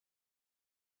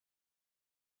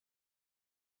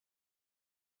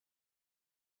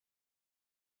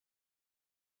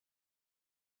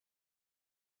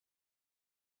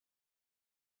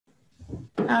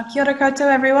Kia ora koutou,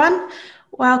 everyone.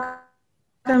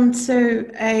 Welcome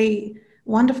to a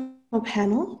wonderful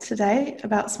panel today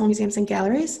about small museums and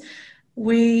galleries.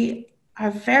 We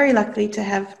are very lucky to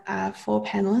have 4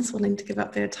 panelists willing to give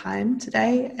up their time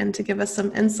today and to give us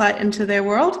some insight into their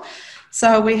world.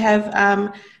 So we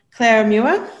have Claire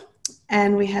Muir,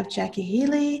 and we have Jacky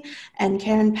Healy and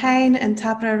Payne and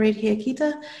Tapara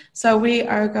Reid-Hiakita. So we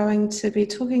are going to be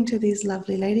talking to these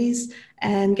lovely ladies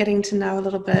and getting to know a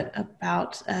little bit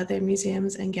about their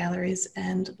museums and galleries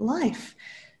and life.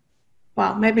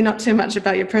 Well, maybe not too much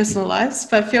about your personal lives,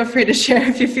 but feel free to share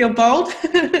if you feel bold.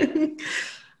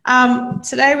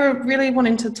 Today we're really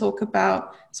wanting to talk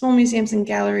about small museums and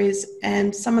galleries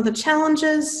and some of the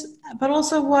challenges, but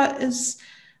also what is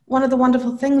one of the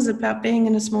wonderful things about being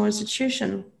in a small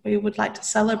institution. We would like to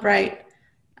celebrate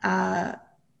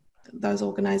those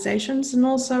organizations and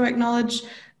also acknowledge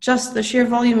just the sheer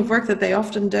volume of work that they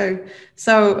often do.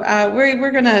 So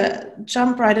we're going to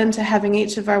jump right into having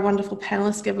each of our wonderful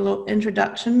panelists give a little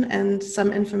introduction and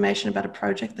some information about a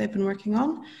project they've been working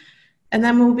on. And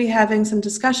then we'll be having some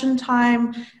discussion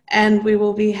time, and we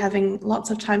will be having lots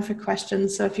of time for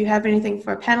questions. So if you have anything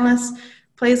for our panelists,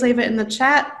 please leave it in the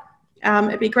chat.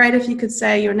 It'd be great if you could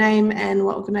say your name and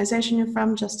what organization you're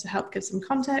from, just to help give some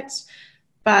context.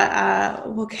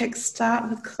 But we'll kickstart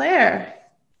with Claire.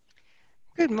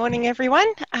 Good morning,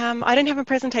 everyone. I don't have a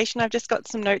presentation, I've just got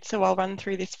some notes, so I'll run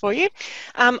through this for you.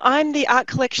 I'm the Art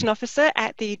Collection Officer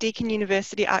at the Deakin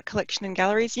University Art Collection and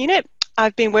Galleries Unit.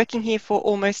 I've been working here for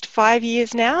almost 5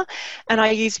 years now, and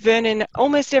I use Vernon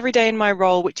almost every day in my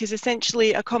role, which is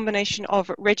essentially a combination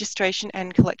of registration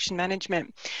and collection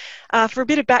management. For a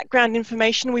bit of background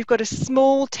information, we've got a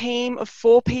small team of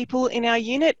 4 people in our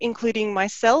unit, including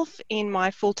myself in my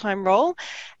full-time role,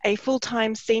 a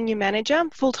full-time senior manager,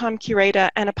 full-time curator,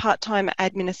 and a part-time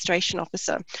administration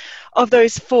officer. Of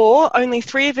those 4, only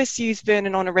 3 of us use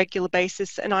Vernon on a regular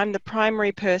basis, and I'm the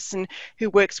primary person who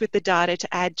works with the data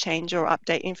to add, change, or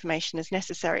update information as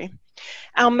necessary.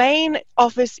 Our main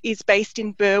office is based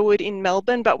in Burwood in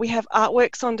Melbourne, but we have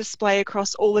artworks on display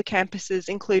across all the campuses,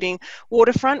 including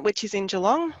Waterfront, which is in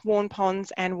Geelong, Warn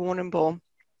Ponds, and Warrnambool.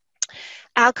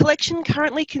 Our collection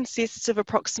currently consists of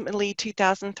approximately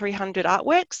 2,300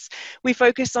 artworks. We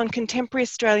focus on contemporary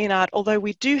Australian art, although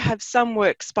we do have some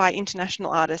works by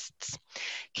international artists.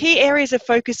 Key areas of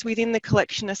focus within the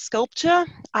collection are sculpture,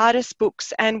 artist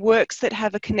books, and works that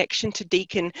have a connection to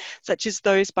Deakin, such as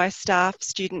those by staff,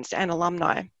 students, and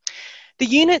alumni. The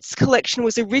unit's collection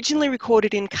was originally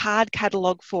recorded in card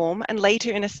catalogue form and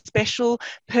later in a special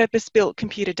purpose-built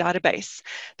computer database.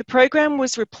 The program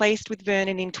was replaced with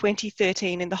Vernon in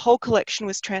 2013 and the whole collection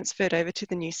was transferred over to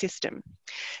the new system.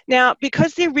 Now,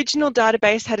 because the original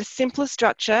database had a simpler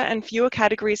structure and fewer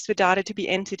categories for data to be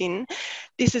entered in,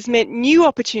 this has meant new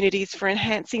opportunities for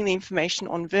enhancing the information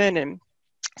on Vernon.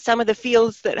 Some of the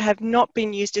fields that have not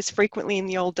been used as frequently in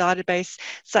the old database,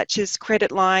 such as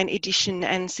credit line, edition,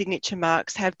 and signature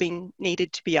marks, have been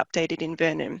needed to be updated in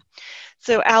Vernon.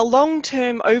 So our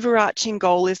long-term overarching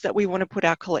goal is that we want to put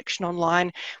our collection online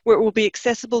where it will be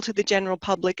accessible to the general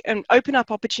public and open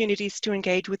up opportunities to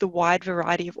engage with a wide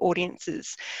variety of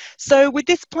audiences. So with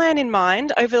this plan in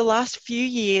mind, over the last few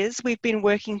years, we've been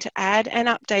working to add and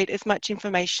update as much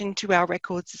information to our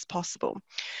records as possible.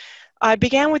 I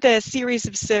began with a series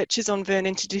of searches on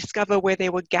Vernon to discover where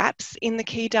there were gaps in the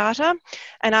key data,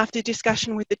 and after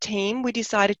discussion with the team, we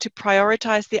decided to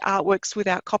prioritise the artworks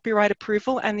without copyright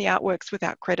approval and the artworks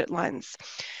without credit lines.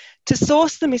 To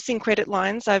source the missing credit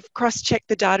lines, I've cross-checked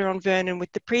the data on Vernon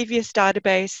with the previous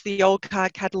database, the old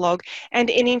card catalogue, and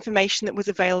any information that was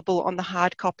available on the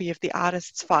hard copy of the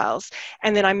artist's files,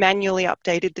 and then I manually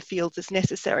updated the fields as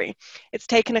necessary. It's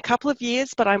taken a couple of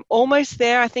years, but I'm almost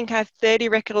there. I think I have 30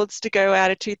 records to go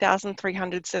out of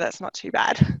 2,300, so that's not too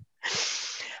bad.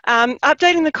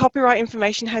 Updating the copyright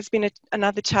information has been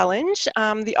another challenge.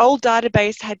 The old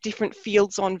database had different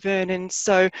fields on Vernon,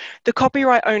 so the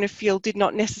copyright owner field did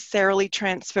not necessarily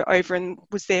transfer over and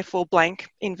was therefore blank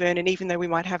in Vernon, even though we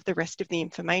might have the rest of the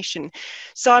information.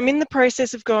 So I'm in the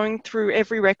process of going through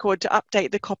every record to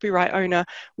update the copyright owner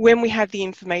when we have the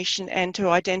information and to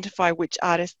identify which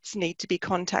artists need to be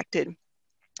contacted.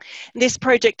 This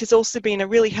project has also been a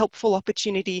really helpful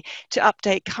opportunity to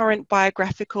update current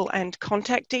biographical and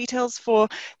contact details for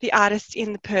the artists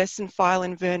in the person file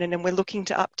in Vernon, and we're looking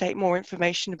to update more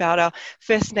information about our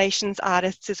First Nations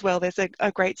artists as well. There's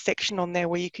a great section on there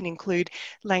where you can include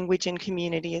language and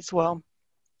community as well.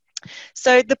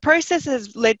 So the process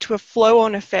has led to a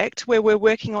flow-on effect where we're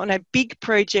working on a big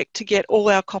project to get all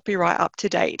our copyright up to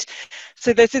date.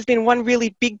 So this has been one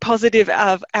really big positive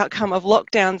outcome of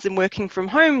lockdowns and working from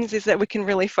homes, is that we can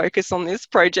really focus on this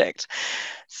project.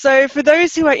 So for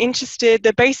those who are interested,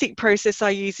 the basic process I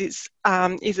use is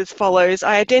as follows.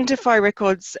 I identify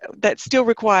records that still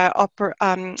require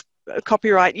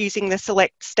copyright using the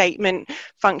select statement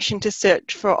function to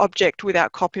search for object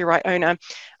without copyright owner.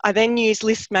 I then use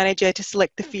List Manager to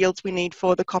select the fields we need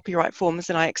for the copyright forms,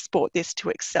 and I export this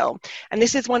to Excel. And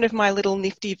this is one of my little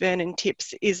nifty Vernon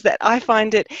tips, is that I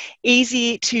find it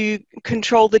easy to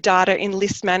control the data in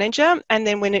List Manager, and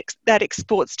then when that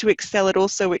exports to Excel, it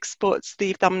also exports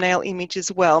the thumbnail image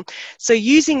as well. So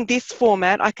using this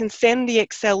format, I can send the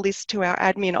Excel list to our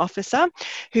admin officer,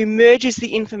 who merges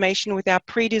the information with our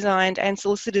pre-designed and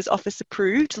solicitor's office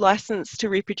approved license to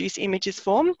reproduce images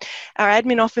form. Our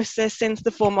admin officer sends the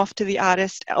form off to the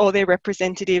artist or their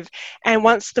representative, and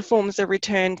once the forms are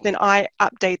returned, then I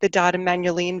update the data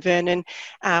manually in Vernon.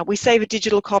 We save a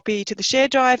digital copy to the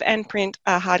shared drive and print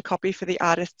a hard copy for the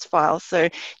artist's file. So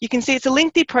you can see it's a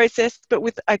lengthy process, but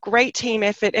with a great team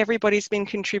effort, everybody's been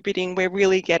contributing, we're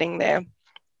really getting there.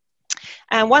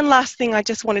 And one last thing I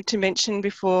just wanted to mention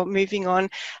before moving on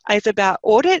is about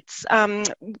audits.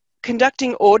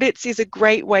 Conducting audits is a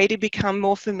great way to become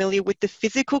more familiar with the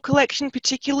physical collection,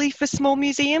 particularly for small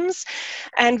museums.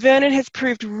 And Vernon has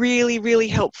proved really, really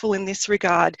helpful in this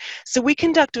regard. So we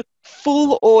conduct a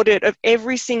full audit of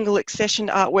every single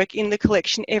accessioned artwork in the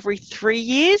collection every 3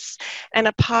 years, and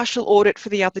a partial audit for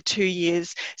the other 2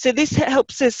 years. So this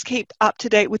helps us keep up to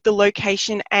date with the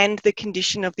location and the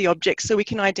condition of the object, so we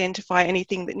can identify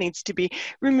anything that needs to be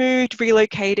removed,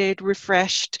 relocated,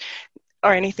 refreshed,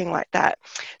 or anything like that.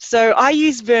 So I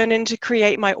use Vernon to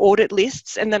create my audit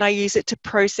lists, and then I use it to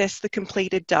process the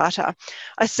completed data.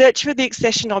 I search for the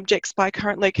accession objects by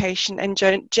current location and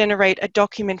generate a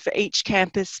document for each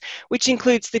campus, which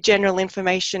includes the general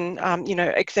information,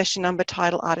 accession number,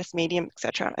 title, artist, medium,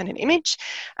 etc., and an image.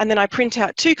 And then I print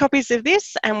out 2 copies of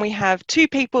this, and we have 2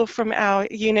 people from our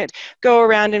unit go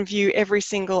around and view every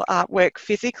single artwork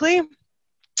physically.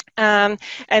 And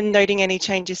noting any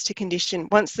changes to condition.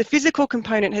 Once the physical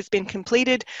component has been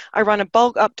completed, I run a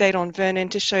bulk update on Vernon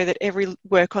to show that every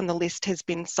work on the list has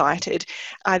been cited.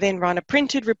 I then run a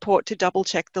printed report to double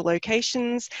check the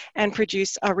locations and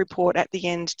produce a report at the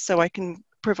end, so I can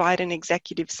provide an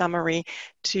executive summary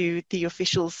to the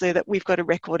officials so that we've got a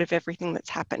record of everything that's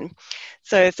happened.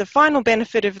 So as a final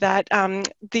benefit of that,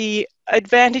 the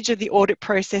advantage of the audit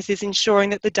process is ensuring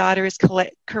that the data is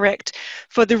correct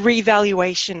for the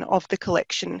revaluation of the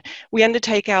collection. We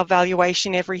undertake our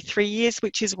valuation every 3 years,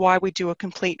 which is why we do a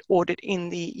complete audit in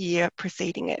the year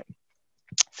preceding it.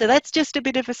 So that's just a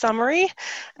bit of a summary,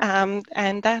 and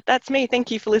that's me.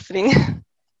 Thank you for listening.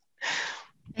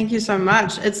 Thank you so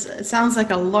much. It sounds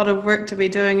like a lot of work to be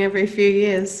doing every few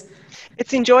years.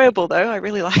 It's enjoyable though, I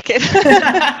really like it.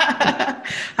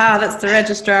 That's the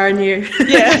registrar in you.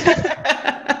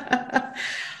 Yeah.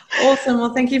 Awesome.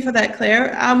 Well, thank you for that,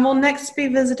 Claire. We'll next be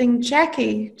visiting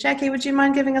Jacky. Jacky, would you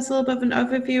mind giving us a little bit of an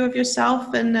overview of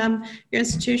yourself and your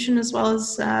institution, as well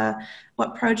as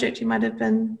what project you might have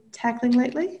been tackling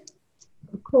lately?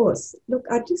 Of course. Look,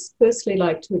 I'd just firstly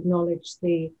like to acknowledge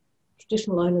the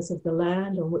traditional owners of the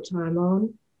land on which I'm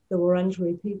on, the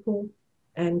Wurundjeri people,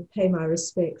 and pay my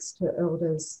respects to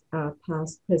elders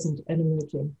past, present and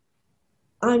emerging.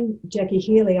 I'm Jacky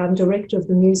Healy. I'm Director of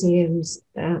the Museums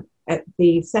at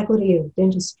the Faculty of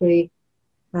Dentistry,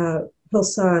 Health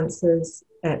Sciences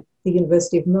at the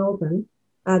University of Melbourne.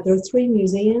 There are 3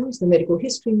 museums: the Medical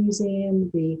History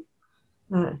Museum, the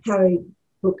Harry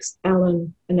Brooks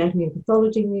Allen Anatomy and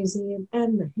Pathology Museum,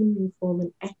 and the Henry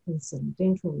Foreman Atkinson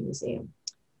Dental Museum.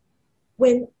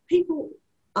 When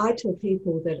I tell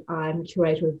people that I'm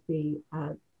curator of the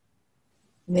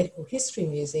Medical History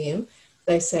Museum,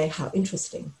 they say, how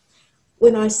interesting.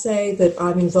 When I say that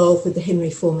I'm involved with the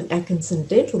Henry Foreman Atkinson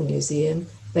Dental Museum,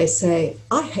 they say,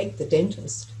 I hate the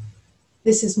dentist.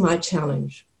 This is my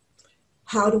challenge.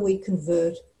 How do we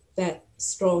convert that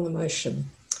strong emotion?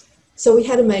 So we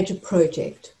had a major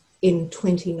project in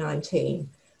 2019.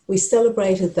 We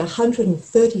celebrated the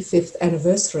 135th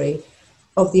anniversary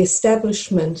of the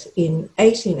establishment in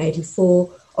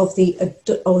 1884 of the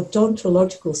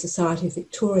Odontological Society of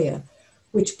Victoria,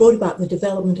 which brought about the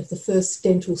development of the first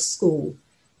dental school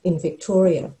in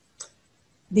Victoria.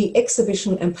 The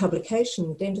exhibition and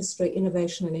publication, Dentistry,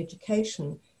 Innovation and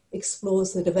Education,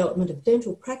 explores the development of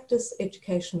dental practice,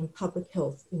 education and public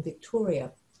health in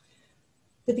Victoria.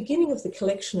 The beginning of the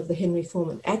collection of the Henry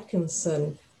Foreman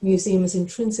Atkinson Museum is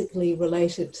intrinsically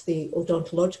related to the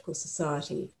Odontological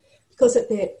Society, because at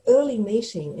their early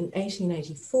meeting in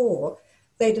 1884,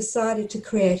 they decided to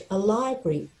create a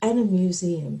library and a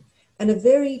museum. And a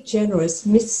very generous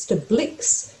Mr.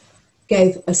 Blix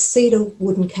gave a cedar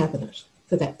wooden cabinet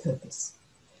for that purpose.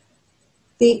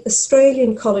 The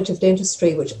Australian College of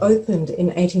Dentistry, which opened in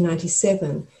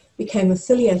 1897, became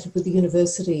affiliated with the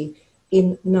university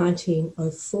in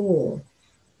 1904.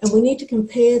 And we need to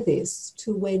compare this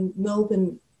to when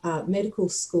Melbourne Medical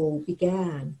School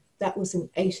began. That was in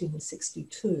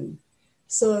 1862.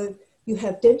 So you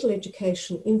have dental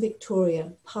education in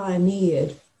Victoria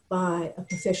pioneered by a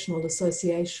professional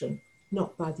association,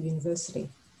 not by the university.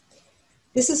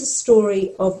 This is a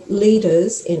story of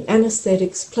leaders in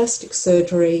anaesthetics, plastic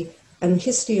surgery, and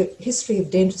history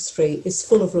of dentistry is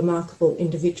full of remarkable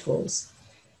individuals.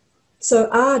 So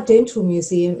our dental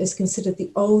museum is considered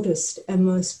the oldest and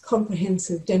most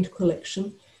comprehensive dental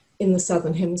collection in the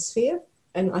Southern Hemisphere,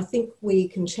 and I think we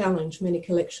can challenge many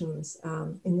collections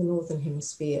in the Northern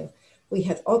Hemisphere. We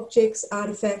have objects,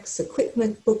 artefacts,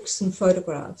 equipment, books, and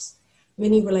photographs,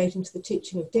 many relating to the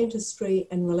teaching of dentistry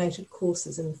and related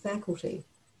courses in the faculty.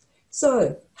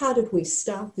 So, how did we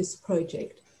start this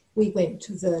project? We went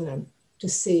to Vernon to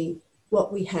see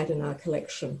what we had in our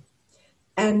collection.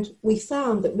 And we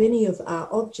found that many of our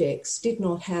objects did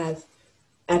not have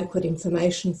adequate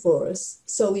information for us,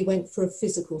 so we went for a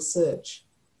physical search.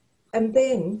 And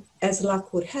then, as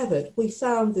luck would have it, we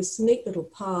found this neat little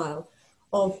pile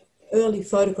of early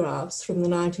photographs from the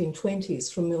 1920s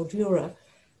from Mildura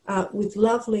with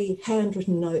lovely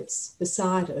handwritten notes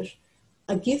beside it,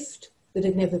 a gift that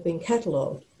had never been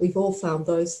catalogued. We've all found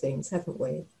those things, haven't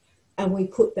we? And we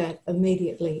put that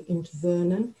immediately into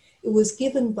Vernon. It was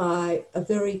given by a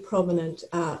very prominent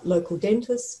local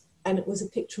dentist, and it was a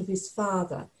picture of his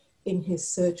father in his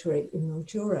surgery in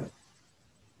Mildura.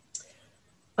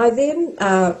 I then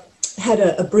had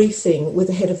a briefing with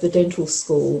the head of the dental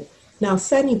school. Now,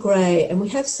 Fanny Gray, and we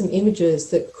have some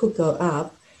images that could go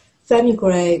up, Fanny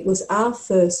Gray was our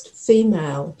first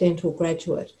female dental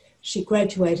graduate. She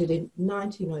graduated in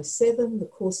 1907, the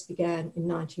course began in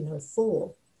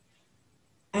 1904.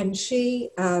 And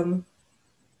she,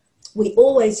 we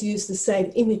always use the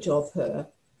same image of her.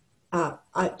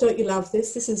 Don't you love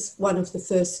this? This is one of the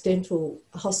first dental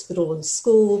hospital and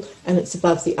school, and it's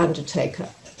above the undertaker.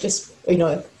 Just, you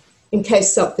know, in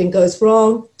case something goes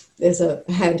wrong, there's a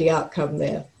handy outcome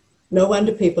there. No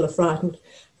wonder people are frightened.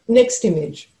 Next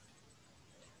image.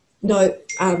 No,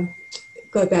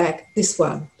 go back, this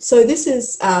one. So this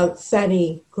is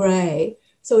Fanny Gray.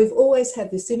 So we've always had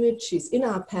this image. She's in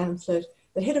our pamphlet.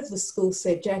 The head of the school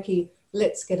said, Jackie,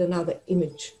 let's get another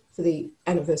image for the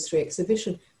anniversary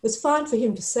exhibition. It was fine for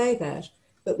him to say that,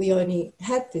 but we only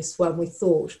had this one, we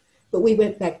thought. But we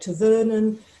went back to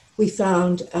Vernon. We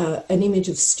found an image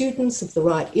of students of the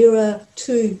right era,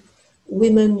 two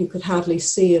women you could hardly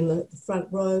see in the front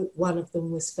row. One of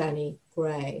them was Fanny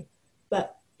Gray.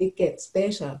 But it gets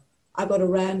better. I got a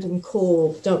random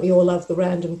call. Don't we all love the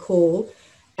random call?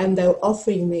 And they were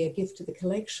offering me a gift to the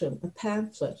collection, a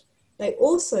pamphlet. They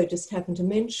also just happened to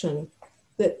mention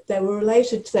that they were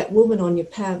related to that woman on your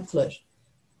pamphlet.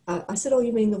 I said, oh,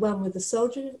 you mean the one with the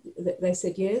soldier? They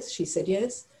said yes. She said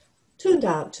yes. Turned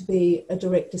out to be a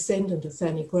direct descendant of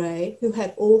Fanny Gray, who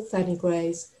had all Fanny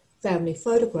Gray's family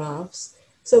photographs.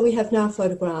 So we have now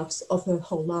photographs of her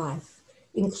whole life,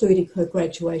 including her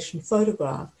graduation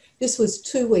photograph. This was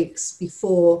 2 weeks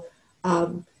before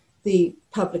the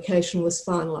publication was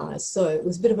finalised. So it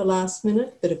was a bit of a last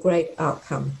minute, but a great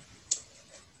outcome.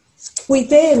 We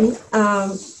then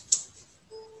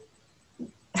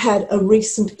had a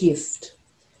recent gift,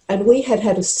 and we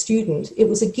had a student. It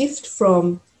was a gift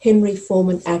from Henry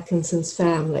Foreman Atkinson's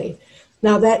family.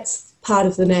 Now that's part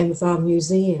of the name of our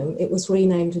museum. It was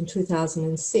renamed in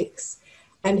 2006.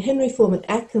 And Henry Foreman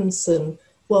Atkinson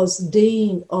was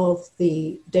Dean of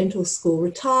the dental school,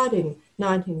 retired in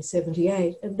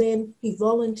 1978, and then he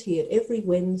volunteered every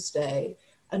Wednesday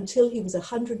until he was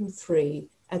 103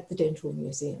 at the Dental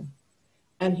Museum.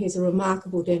 And he's a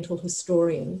remarkable dental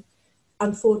historian.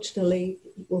 Unfortunately,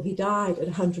 well, he died at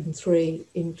 103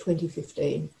 in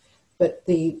 2015, but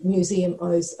the museum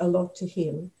owes a lot to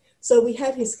him. So we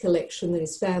had his collection that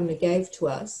his family gave to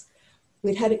us.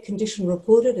 We'd had it condition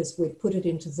reported as we'd put it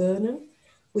into Vernon.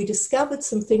 We discovered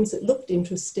some things that looked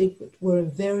interesting but were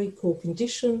in very poor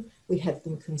condition. We had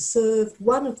them conserved.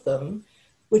 One of them,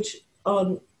 which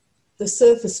on the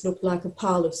surface looked like a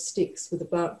pile of sticks with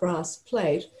a brass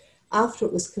plate, after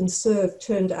it was conserved,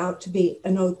 turned out to be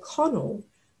an O'Connell,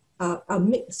 a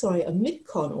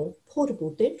mid-Connell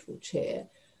portable dental chair,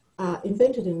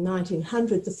 invented in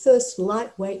 1900, the first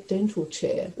lightweight dental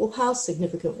chair. Well, how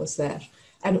significant was that?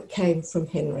 and it came from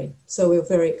Henry. So we were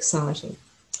very excited.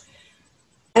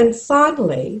 And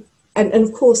finally, and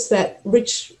of course that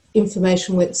rich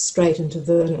information went straight into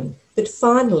Vernon, but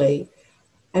finally,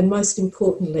 and most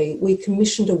importantly, we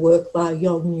commissioned a work by a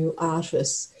young new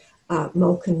artist,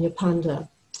 Malcolm Yapunda,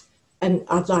 and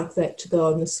I'd like that to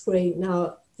go on the screen.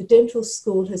 Now, the dental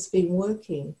school has been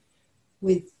working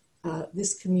with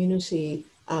this community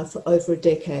for over a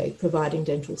decade, providing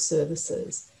dental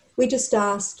services. We just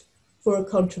asked for a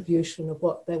contribution of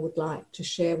what they would like to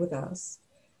share with us.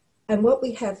 And what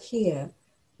we have here,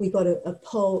 we got a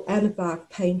pole and a bark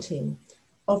painting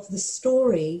of the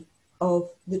story of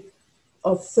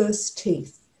first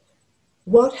teeth.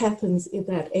 What happens in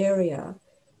that area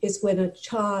is when a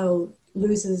child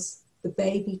loses the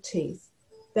baby teeth,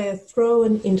 they are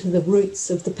thrown into the roots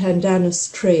of the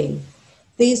pandanus tree.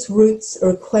 These roots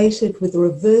are equated with the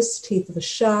reverse teeth of a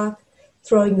shark.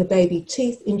 Throwing the baby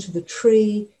teeth into the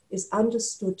tree is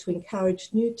understood to encourage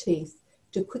new teeth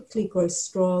to quickly grow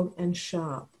strong and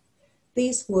sharp.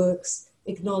 These works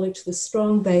acknowledge the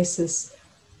strong basis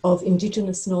of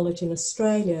Indigenous knowledge in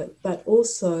Australia, but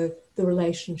also the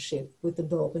relationship with the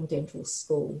Melbourne Dental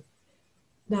School.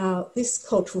 Now, this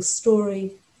cultural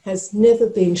story has never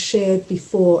been shared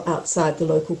before outside the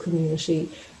local community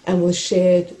and was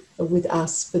shared with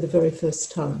us for the very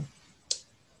first time.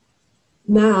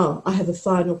 Now, I have a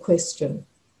final question.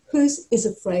 Who is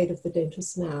afraid of the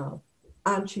dentist now?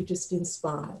 Aren't you just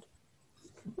inspired?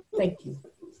 Thank you.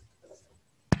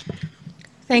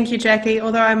 Thank you, Jacky,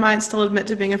 although I might still admit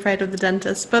to being afraid of the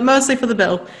dentist, but mostly for the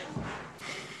bill.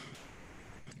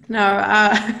 No,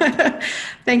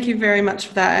 thank you very much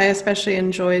for that. I especially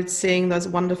enjoyed seeing those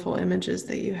wonderful images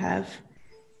that you have.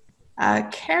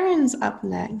 Karen's up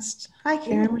next. Hi,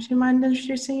 Karen. Would you mind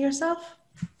introducing yourself?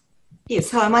 Yes,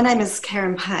 hi, my name is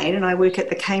Karen Payne and I work at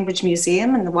the Cambridge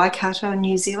Museum in the Waikato in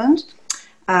New Zealand.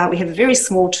 We have a very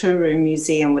small two-room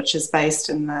museum which is based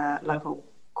in the local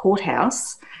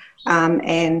courthouse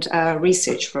and a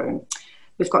research room.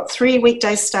 We've got 3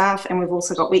 weekday staff and we've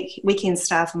also got weekend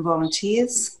staff and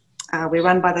volunteers. We're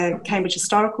run by the Cambridge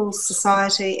Historical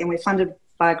Society and we're funded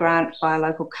by a grant by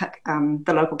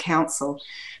the local council.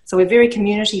 So we're very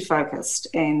community focused,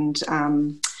 and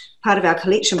part of our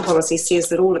collection policy says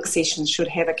that all accessions should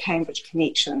have a Cambridge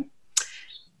connection.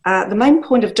 The main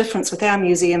point of difference with our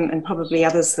museum and probably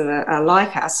others that are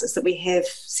like us is that we have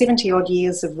 70 odd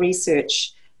years of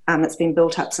research that's been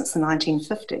built up since the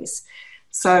 1950s.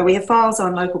 So we have files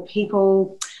on local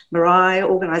people, marae,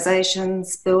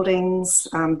 organisations, buildings,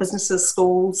 businesses,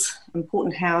 schools,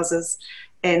 important houses,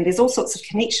 and there's all sorts of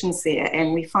connections there,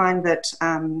 and we find that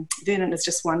Vernon is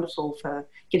just wonderful for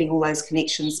getting all those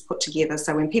connections put together.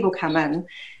 So when people come in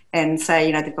and say,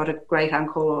 you know, they've got a great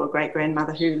uncle or a great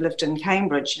grandmother who lived in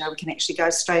Cambridge, you know, we can actually go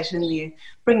straight in there,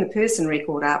 bring the person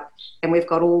record up, and we've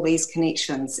got all these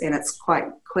connections, and it's quite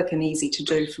quick and easy to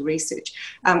do for research.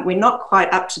 We're not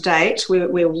quite up to date.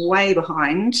 We're way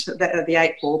behind the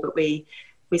 8 ball, but we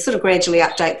sort of gradually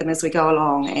update them as we go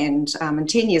along, and in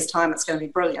 10 years' time it's going to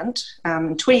be brilliant.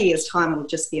 In 20 years' time it'll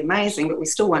just be amazing, but we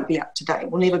still won't be up to date.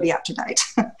 We'll never be up to date.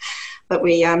 But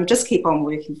we just keep on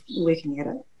working at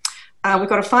it. We've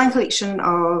got a fine collection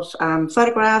of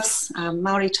photographs,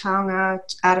 Māori taonga,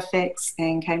 artefacts,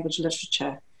 and Cambridge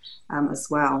literature as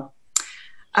well.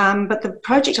 But the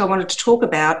project I wanted to talk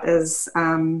about is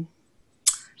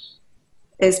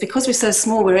because we're so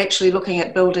small, we're actually looking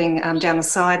at building down the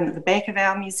side and at the back of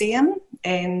our museum,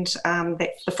 and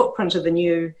the footprint of the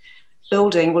new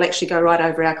building will actually go right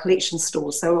over our collection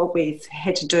store. So what we've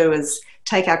had to do is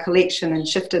take our collection and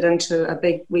shift it into a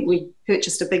big, we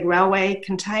purchased a big railway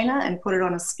container and put it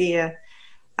on a spare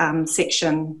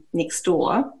section next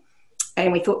door.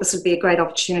 And we thought this would be a great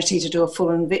opportunity to do a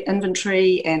full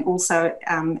inventory and also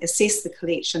assess the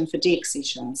collection for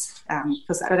de-accessions,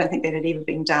 because I don't think that had ever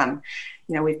been done.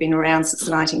 You know, we've been around since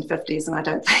the 1950s and I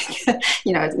don't think,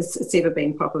 you know, it's ever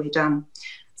been properly done.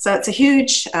 So it's a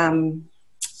huge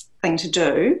thing to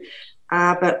do,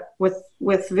 but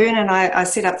with Vernon, I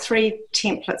set up 3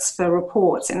 templates for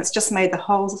reports, and it's just made the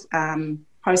whole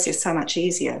process so much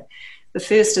easier. The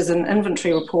first is an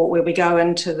inventory report where we go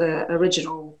into the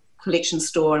original collection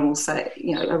store and we'll say,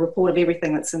 you know, a report of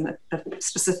everything that's in a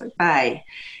specific bay.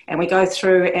 And we go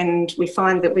through and we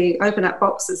find that we open up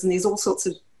boxes and there's all sorts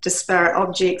of disparate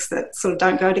objects that sort of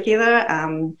don't go together.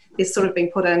 They've sort of been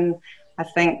put in, I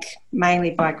think, mainly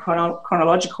by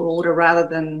chronological order rather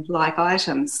than like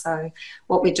items. So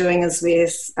what we're doing is we're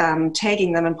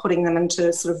tagging them and putting them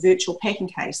into sort of virtual packing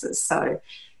cases. So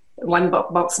one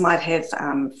box might have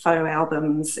photo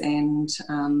albums and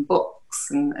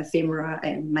books and ephemera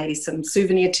and maybe some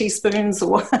souvenir teaspoons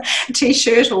or a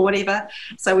t-shirt or whatever.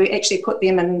 So we actually put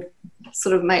them in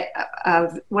sort of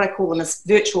what I call them as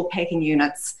virtual packing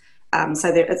units.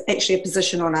 So there's actually a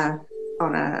position on a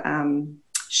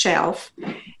shelf,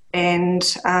 and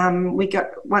we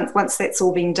got once that's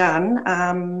all been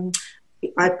done,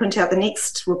 I print out the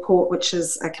next report, which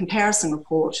is a comparison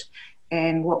report.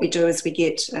 And what we do is we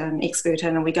get an expert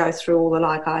in and we go through all the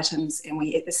like items and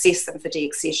we assess them for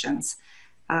deaccessions.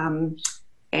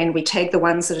 And we tag the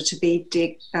ones that are to be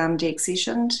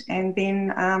deaccessioned. And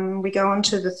then we go on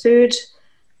to the third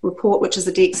report, which is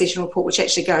the deaccession report, which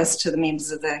actually goes to the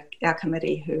members of our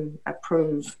committee who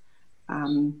approve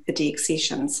the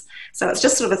deaccessions. So it's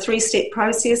just sort of a 3-step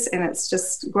process, and it's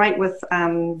just great with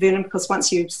Vernon, because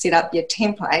once you set up your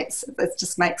templates, it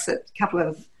just makes it a couple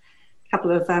of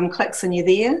clicks and you're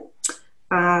there.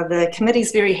 The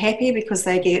committee's very happy because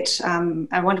they get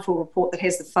a wonderful report that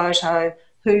has the photo,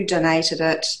 who donated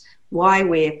it, why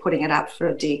we're putting it up for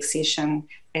a deaccession,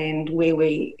 and where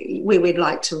we'd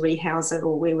like to rehouse it,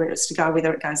 or where it's to go,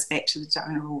 whether it goes back to the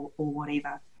donor or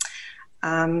whatever.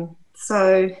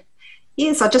 So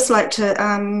yes, I'd just like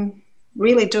to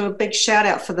really do a big shout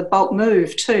out for the bulk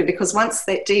move too, because once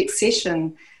that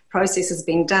deaccession process has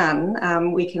been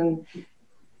done, we can,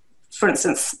 for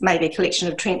instance, maybe a collection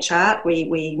of trench art,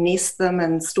 we nest them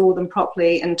and store them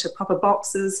properly into proper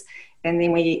boxes, and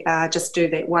then we just do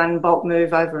that one bulk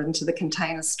move over into the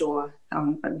container store,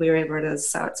 wherever it is.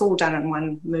 So it's all done in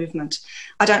one movement.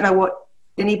 I don't know what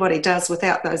anybody does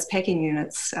without those packing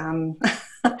units.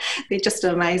 They're just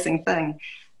an amazing thing.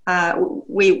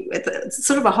 It's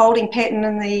sort of a holding pattern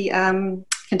in the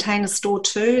container store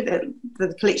too, that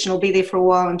the collection will be there for a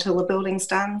while until the building's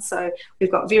done. So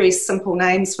we've got very simple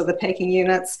names for the packing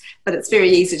units, but it's very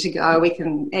easy to go. We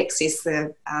can access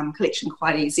the collection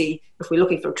quite easy. If we're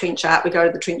looking for a trench art, we go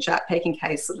to the trench art packing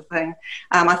case sort of thing.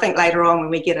 I think later on when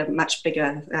we get a much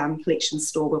bigger collection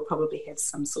store, we'll probably have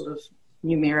some sort of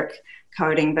numeric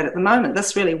coding, but at the moment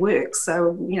this really works.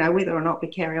 So, you know, whether or not we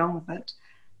carry on with it,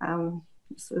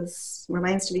 this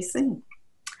remains to be seen.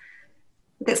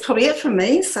 That's probably it from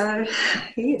me, so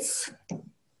yes.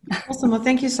 Awesome. Well,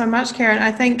 thank you so much, Karen.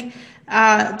 I think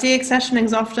deaccessioning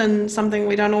is often something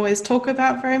we don't always talk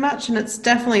about very much, and it's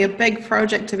definitely a big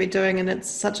project to be doing, and it's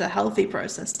such a healthy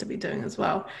process to be doing as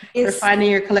well. Yes. Refining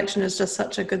your collection is just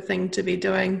such a good thing to be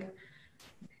doing.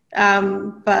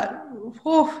 But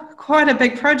quite a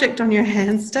big project on your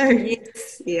hands too.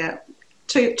 Yes, yeah.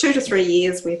 2 to 3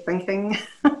 years we're thinking.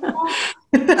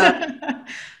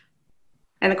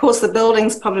 And of course the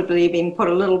building's probably been put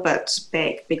a little bit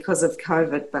back because of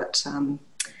COVID, but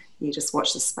you just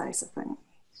watch the space, I think.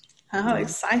 Oh,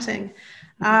 exciting.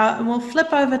 And we'll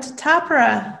flip over to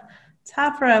Tapara.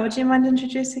 Tapara, would you mind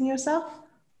introducing yourself?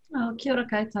 Oh, kia ora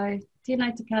koutou.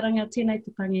 Tēnei te karanga, tēnei te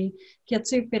pangi. Kia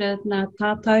tūpera nā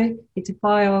tātou i te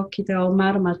whāo ki te o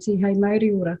marama tihei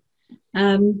mauri ora.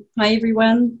 Hi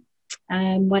everyone,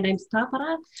 my name's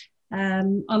Tapara.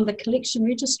 I'm the collection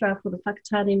registrar for the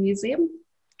Whakatane Museum,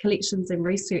 Collections and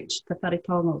Research, Te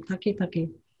Wharetonga o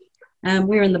Taketake.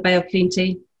 We're in the Bay of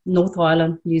Plenty, North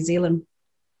Island, New Zealand.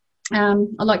 I'd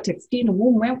like to extend a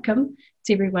warm welcome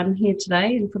to everyone here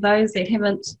today, and for those that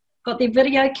haven't got their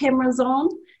video cameras on,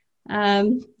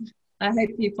 I hope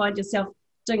you find yourself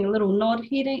doing a little nod,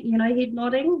 head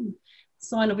nodding,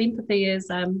 sign of empathy as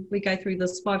we go through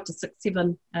this 5 to 6,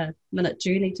 7 minute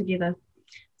journey together.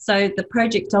 So the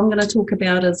project I'm going to talk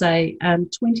about is a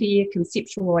 20-year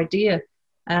conceptual idea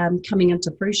coming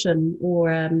into fruition,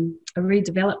 or a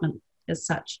redevelopment as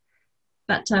such.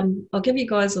 But I'll give you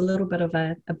guys a little bit of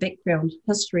a background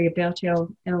history about our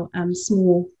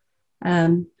small,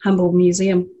 humble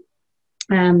museum.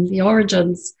 The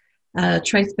origins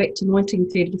trace back to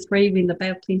 1933, when the Bay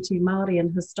of Plenty Māori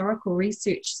and Historical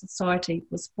Research Society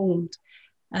was formed.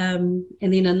 And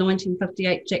then in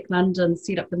 1958, Jack London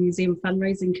set up the Museum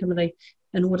Fundraising Committee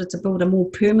in order to build a more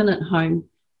permanent home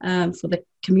for the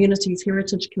community's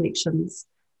heritage collections.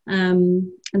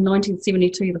 In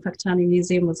 1972, the Whakatane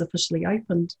Museum was officially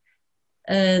opened.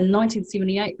 In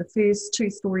 1978, the first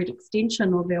 2-storied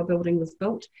extension of our building was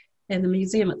built, and the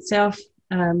museum itself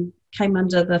came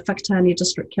under the Whakatane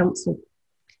District Council,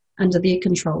 under their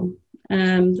control.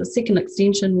 The second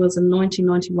extension was in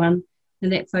 1991,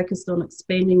 and that focused on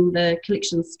expanding the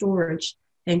collection storage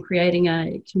and creating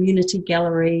a community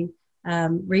gallery,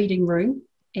 reading room,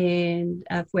 and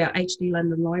for our HD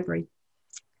London Library.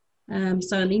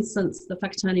 So in essence, the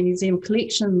Whakatane Museum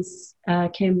collections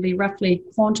can be roughly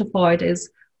quantified as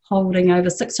holding over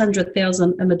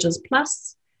 600,000 images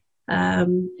plus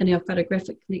in our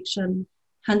photographic collection,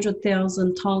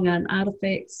 100,000 taonga and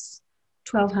artefacts,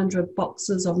 1,200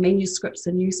 boxes of manuscripts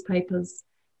and newspapers,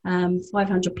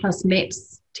 500 plus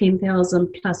maps,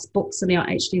 10,000 plus books in our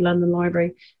HD London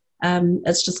Library.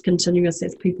 It's just continuous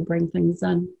as people bring things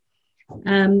in.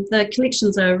 The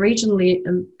collections are regionally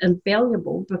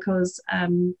invaluable because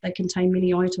they contain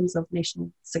many items of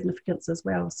national significance as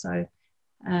well. So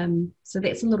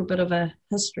that's a little bit of a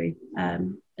history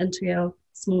into our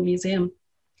small museum.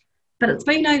 But it's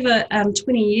been over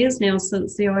 20 years now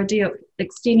since the idea of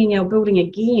extending our building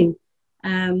again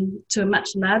to a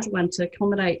much larger one to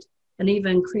accommodate an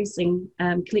even increasing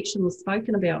collection was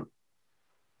spoken about.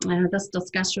 This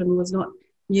discussion was not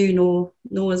new,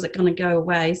 nor is it going to go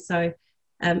away. So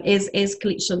as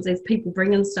collections, as people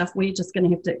bring in stuff, we're just going to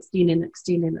have to extend and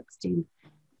extend and extend.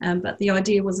 But the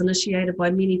idea was initiated by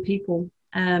many people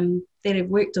that have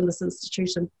worked in this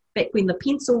institution back when the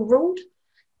pencil ruled.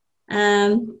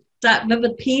 Dark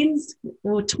vivid pens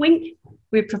or twink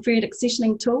were preferred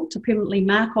accessioning tool to permanently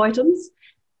mark items.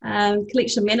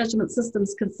 Collection management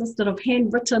systems consisted of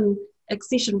handwritten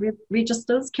accession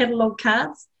registers, catalogue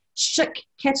cards, chic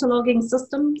cataloguing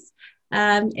systems,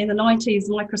 and the 90s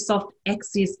Microsoft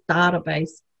Access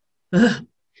database.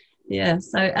 Yeah,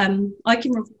 so I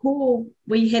can recall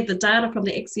we had the data from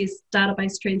the Access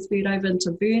database transferred over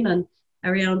into Vernon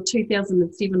around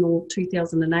 2007 or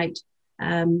 2008.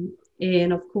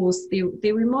 And of course,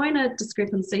 there were minor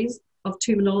discrepancies of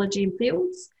terminology and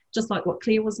fields, just like what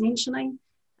Claire was mentioning.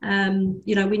 When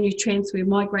you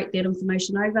migrate that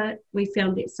information over, we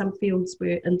found that some fields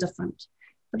were indifferent.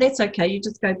 But that's okay, you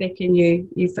just go back and you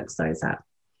fix those up.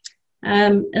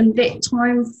 In that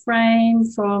time frame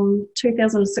from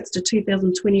 2006 to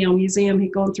 2020, our museum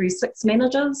had gone through 6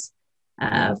 managers,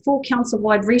 4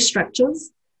 council-wide restructures,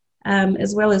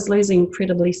 as well as losing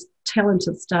incredibly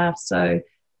talented staff. So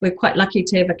we're quite lucky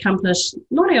to have accomplished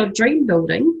not our dream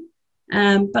building,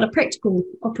 but a practical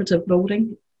operative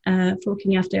building for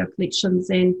looking after our collections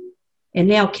and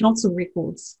now council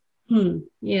records.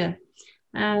 Yeah.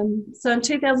 So in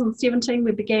 2017,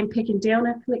 we began packing down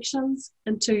our collections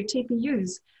into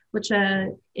TPUs, which are,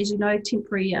 as you know,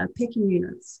 temporary packing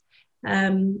units.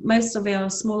 Most of our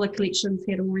smaller collections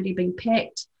had already been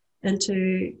packed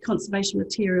into conservation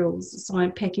materials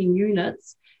assigned packing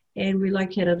units and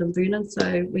relocated in Vernon,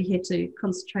 so we had to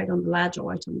concentrate on the larger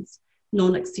items,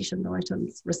 non-accessioned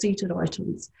items, receipted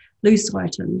items, loose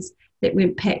items that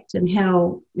weren't packed, and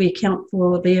how we account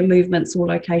for their movements or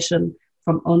location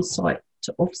from on-site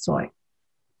to off-site.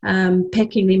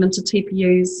 Packing them into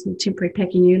TPUs, temporary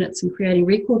packing units, and creating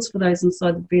records for those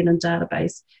inside the Vernon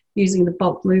database using the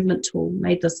bulk movement tool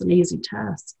made this an easy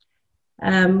task.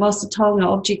 Whilst the Taonga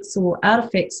objects or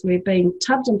artefacts were being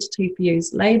tubbed into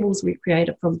TPUs, labels were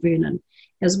created from Vernon,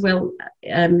 as well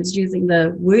as using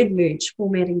the word merge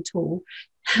formatting tool.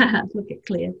 Look at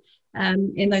Claire.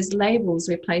 And those labels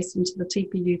were placed into the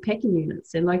TPU packing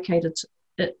units and located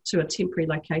to a temporary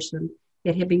location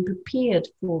that had been prepared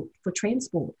for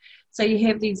transport. So you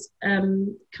have these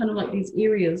kind of like these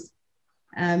areas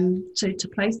to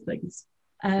place things.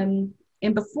 And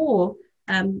before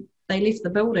they left the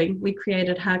building, we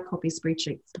created hard copy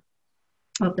spreadsheets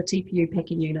of the TPU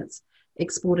packing units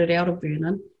exported out of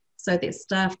Vernon so that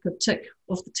staff could tick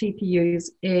off the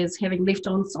TPUs as having left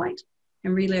on site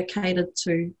and relocated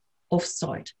to off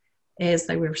site as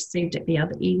they were received at the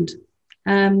other end.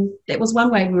 That was one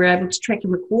way we were able to track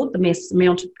and record the mass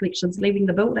amount of collections leaving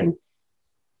the building.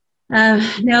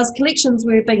 Now, as collections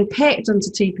were being packed into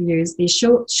TPUs,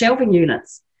 they're shelving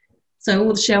units. So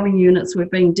all the shelving units were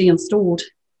being deinstalled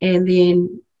and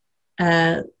then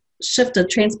shifted,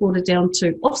 transported down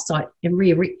to off-site and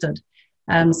re-erected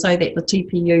so that the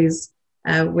TPUs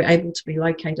were able to be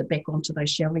located back onto those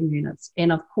shelving units.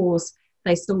 And of course,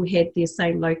 they still had their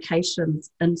same locations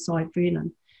inside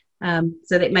Vernon.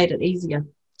 So that made it easier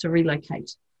to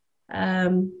relocate.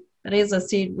 But as I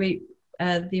said,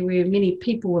 there were many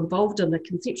people involved in the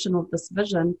conception of this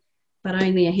vision, but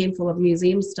only a handful of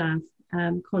museum staff,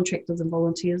 contractors and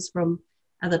volunteers from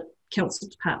other council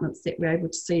departments that were able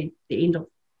to see the end of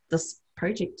this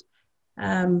project.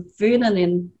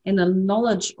 Vernon and the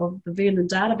knowledge of the Vernon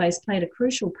database played a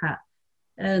crucial part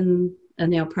in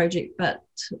our project, but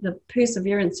the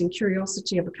perseverance and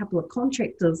curiosity of a couple of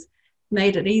contractors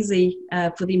made it easy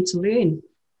for them to learn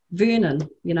Vernon,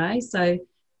 So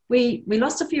we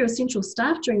lost a few essential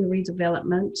staff during the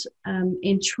redevelopment,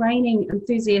 and training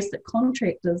enthusiastic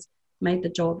contractors made the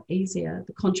job easier.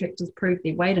 The contractors proved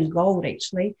their weight in gold,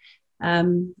 actually,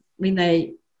 when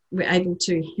they were able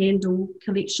to handle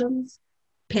collections,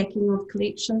 packing of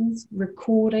collections,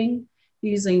 recording,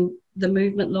 using the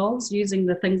movement logs, using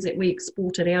the things that we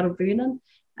exported out of Vernon,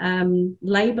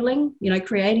 labelling,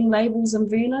 creating labels in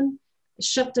Vernon,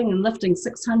 shifting and lifting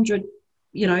 600,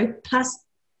 plus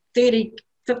 30,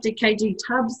 50 kg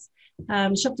tubs,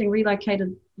 shifting,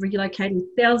 relocating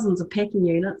thousands of packing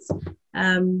units,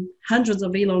 hundreds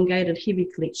of elongated heavy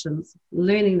collections,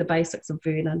 learning the basics of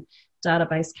Vernon.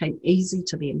 Database came easy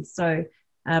to them. So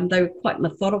they were quite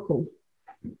methodical,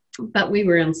 but we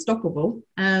were unstoppable.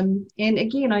 And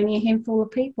again, only a handful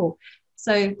of people.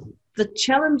 So the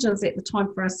challenges at the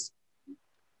time for us,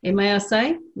 and may I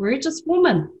say, we're just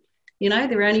women.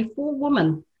 There were only 4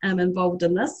 women involved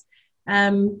in this.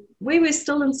 We were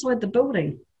still inside the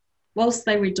building whilst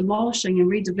they were demolishing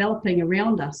and redeveloping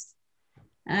around us.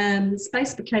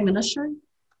 Space became an issue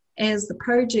as the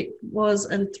project was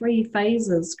in 3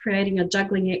 phases, creating a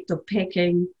juggling act of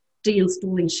packing,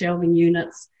 de-installing shelving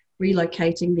units,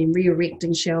 relocating them,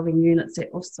 re-erecting shelving units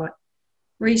at offsite.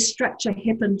 Restructure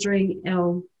happened during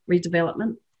our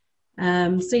redevelopment.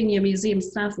 Senior museum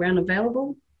staff were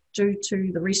unavailable due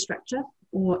to the restructure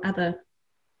or other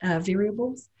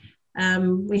variables.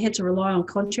 We had to rely on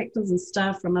contractors and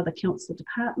staff from other council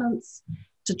departments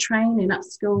to train and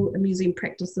upskill in museum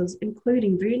practices,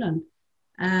 including Vernon.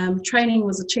 Training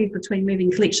was achieved between moving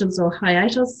collections or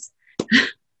hiatus.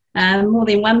 More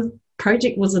than one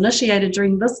project was initiated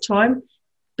during this time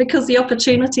because the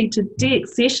opportunity to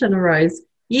de-accession arose.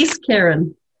 Yes,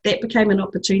 Karen, that became an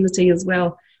opportunity as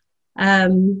well.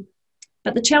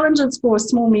 But the challenges for a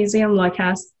small museum like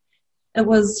us, it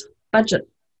was budget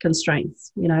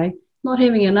constraints, not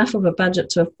having enough of a budget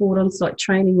to afford on-site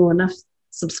training or enough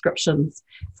subscriptions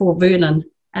for Vernon.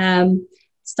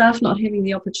 Staff not having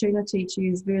the opportunity to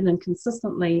use Vernon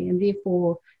consistently and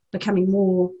therefore becoming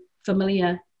more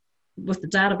familiar with the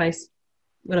database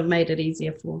would have made it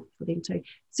easier for them too.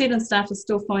 Certain staff are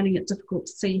still finding it difficult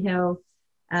to see how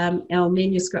our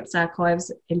manuscripts,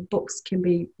 archives and books can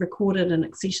be recorded and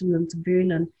accessioned into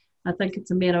Vernon. I think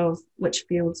it's a matter of which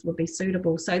fields would be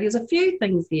suitable. So there's a few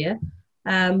things there,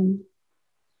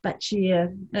 but yeah,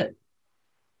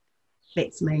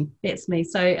 that's me.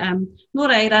 So, nō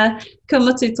reira, ka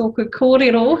mutu tōku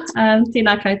kōrero,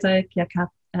 tēnā koutou kia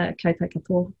koutou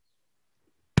katoa.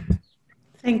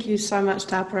 Thank you so much,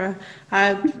 Tapara.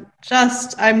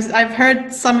 I've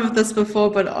heard some of this before,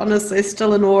 but honestly,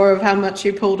 still in awe of how much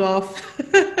you pulled off.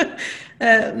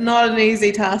 Not an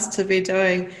easy task to be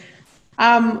doing.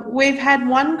 We've had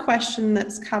one question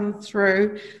that's come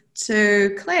through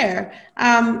to Claire.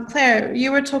 Claire,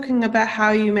 you were talking about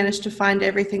how you managed to find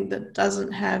everything that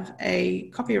doesn't have a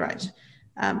copyright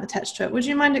attached to it. Would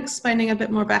you mind explaining a bit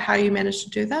more about how you managed to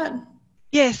do that?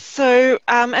 Yes, so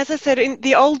as I said, in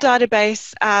the old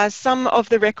database, some of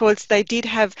the records, they did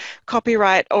have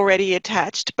copyright already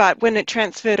attached, but when it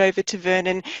transferred over to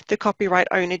Vernon, the copyright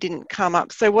owner didn't come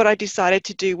up. So what I decided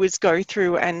to do was go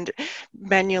through and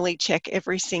manually check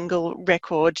every single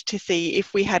record to see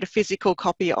if we had a physical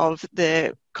copy of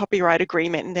the copyright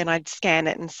agreement, and then I'd scan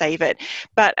it and save it.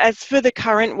 But as for the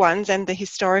current ones and the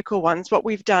historical ones, what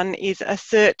we've done is a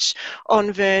search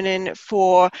on Vernon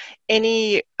for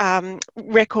any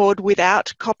record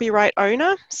without copyright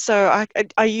owner. So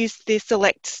I used the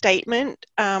select statement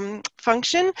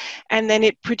function, and then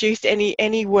it produced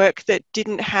any work that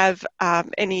didn't have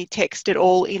any text at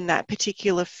all in that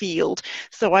particular field.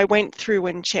 So I went through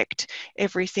and checked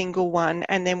every single one,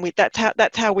 and then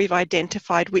that's how we've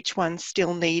identified which ones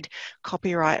still need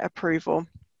copyright approval.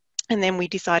 And then we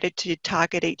decided to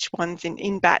target each one's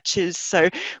in batches. So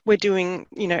we're doing,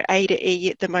 A to E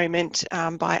at the moment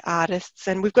by artists,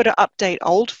 and we've got to update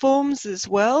old forms as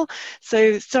well.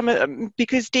 So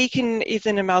because Deakin is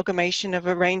an amalgamation of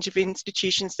a range of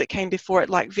institutions that came before it,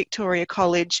 like Victoria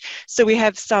College. So we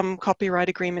have some copyright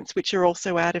agreements which are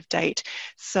also out of date.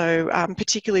 So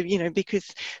particularly,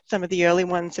 because some of the early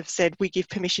ones have said we give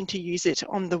permission to use it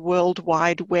on the World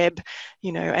Wide Web,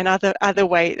 and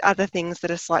other things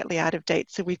that are slightly out of date.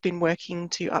 So we've been working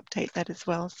to update that as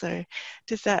well. So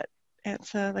does that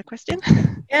answer the question?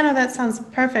 Yeah, no, that sounds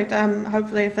perfect.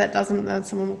 Hopefully if that doesn't, then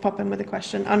someone will pop in with a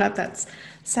question. Oh no, that's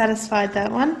satisfied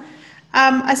that one.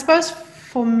 I suppose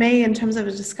for me, in terms of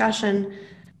a discussion,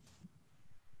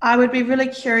 I would be really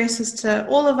curious as to,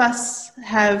 all of us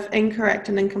have incorrect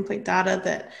and incomplete data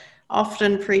that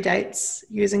often predates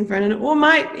using Vernon, or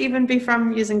might even be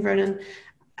from using Vernon.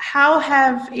 How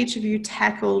have each of you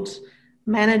tackled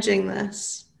managing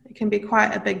this? It can be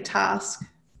quite a big task.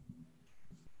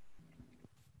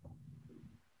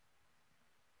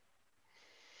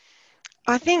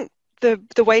 I think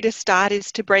the way to start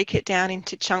is to break it down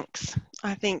into chunks.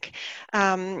 I think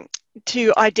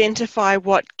to identify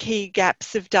what key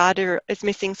gaps of data is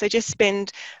missing. So just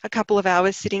spend a couple of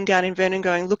hours sitting down in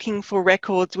Vernon looking for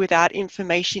records without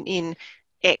information in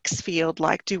X field,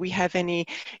 like do we have any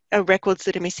records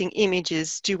that are missing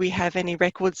images? Do we have any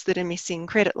records that are missing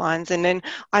credit lines? And then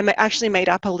I actually made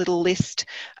up a little list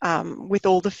with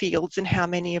all the fields and how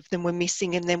many of them were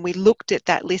missing. And then we looked at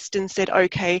that list and said,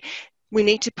 okay, we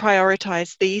need to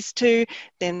prioritize these two,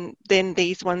 then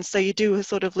these ones. So you do a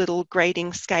sort of little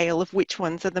grading scale of which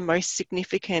ones are the most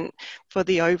significant for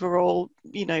the overall,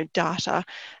 data.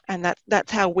 And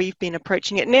that's how we've been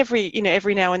approaching it. And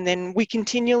every now and then we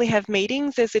continually have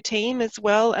meetings as a team as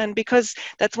well. And because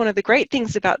that's one of the great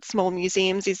things about small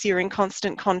museums is you're in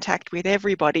constant contact with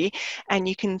everybody, and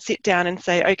you can sit down and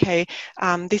say, okay,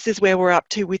 this is where we're up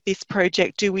to with this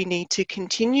project. Do we need to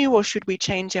continue, or should we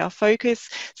change our focus?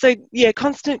 So yeah,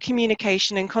 constant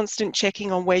communication and constant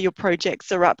checking on where your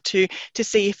projects are up to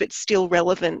see if it's still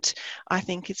relevant, I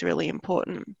think is really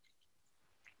important.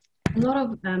 A lot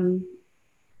of,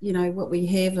 what we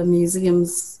have in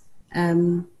museums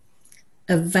are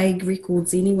vague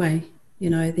records anyway.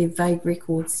 They're vague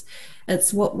records.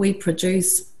 It's what we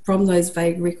produce from those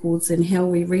vague records and how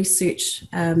we research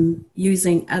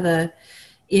using other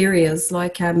areas.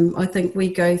 Like I think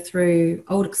we go through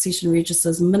old accession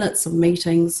registers, minutes of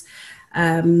meetings,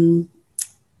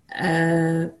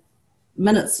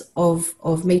 minutes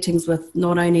of meetings with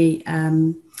not only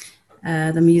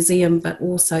the museum, but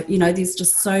also, there's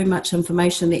just so much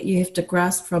information that you have to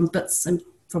grasp from bits and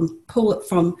pull it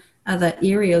from other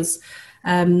areas.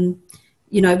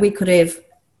 We could have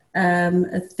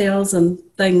 1,000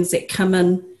 things that come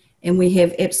in and we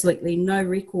have absolutely no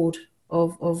record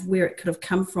of where it could have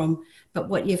come from. But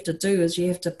what you have to do is you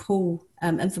have to pull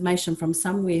information from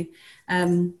somewhere.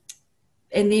 And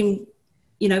then,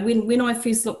 when I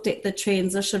first looked at the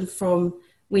transition from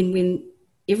when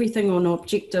everything on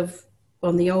Objective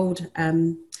on the old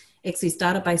Access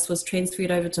database was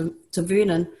transferred over to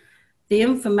Vernon, the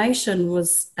information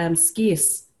was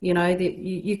scarce.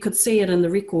 You could see it in the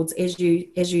records as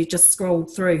you just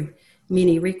scrolled through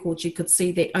many records. You could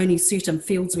see that only certain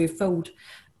fields were filled,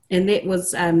 and that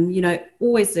was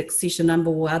always the accession number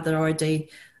or other ID.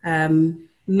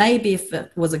 Maybe if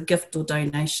it was a gift or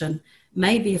donation,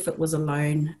 maybe if it was a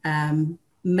loan,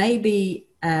 maybe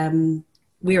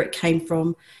where it came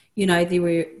from. There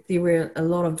were a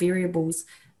lot of variables,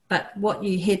 but what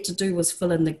you had to do was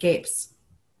fill in the gaps.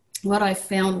 What I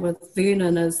found with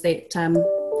Vernon is that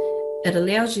it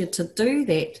allows you to do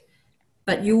that,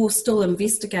 but you're still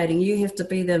investigating. You have to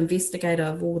be the investigator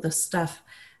of all this stuff.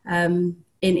 And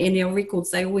our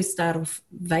records, they always start off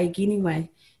vague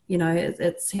anyway.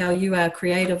 It's how you are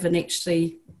creative in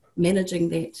actually managing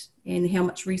that and how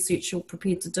much research you're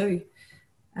prepared to do.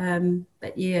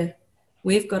 But yeah,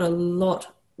 we've got a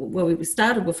lot. Well, we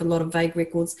started with a lot of vague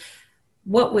records.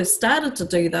 What we've started to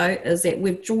do, though, is that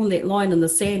we've drawn that line in the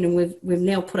sand, and we've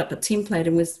now put up a template,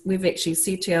 and we've actually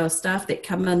said to our staff that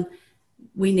come in,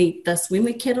 we need this. When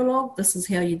we catalogue, this is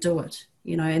how you do it,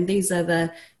 and these are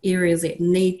the areas that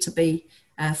need to be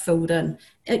filled in.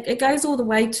 It goes all the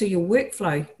way to your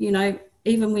workflow,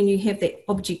 even when you have that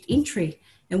object entry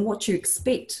and what you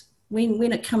expect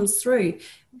when it comes through,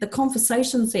 the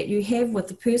conversations that you have with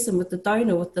the person, with the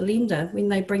donor, with the lender, when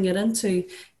they bring it into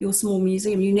your small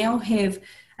museum, you now have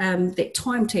that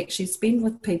time to actually spend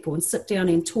with people and sit down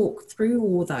and talk through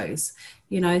all those,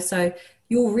 so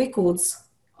your records,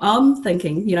 I'm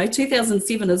thinking,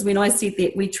 2007 is when I said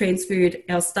that we transferred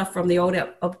our stuff from the old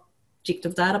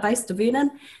Objective database to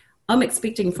Vernon. I'm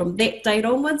expecting from that date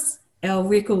onwards, our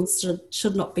records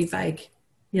should not be vague,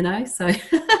 so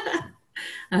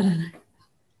I don't know.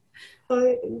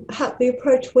 The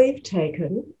approach we've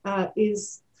taken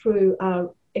is through our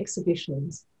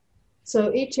exhibitions.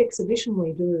 So each exhibition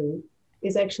we do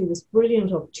is actually this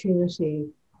brilliant opportunity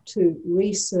to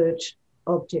research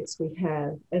objects we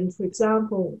have. And for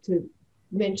example, to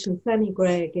mention Fanny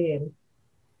Gray again,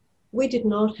 we did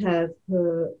not have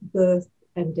her birth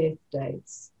and death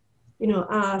dates.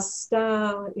 Our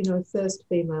star, first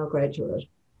female graduate.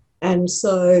 And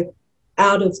so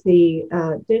out of the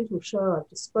dental show I've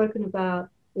just spoken about,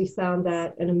 we found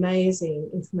that an amazing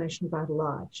information about her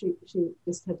life. She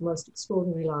just had the most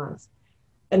extraordinary life.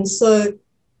 And so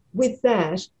with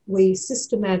that, we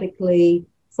systematically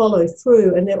follow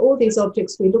through. And there are all these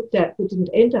objects we looked at that didn't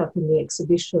end up in the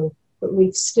exhibition, but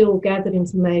we've still gathered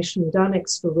information, done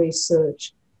extra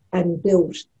research, and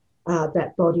built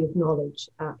that body of knowledge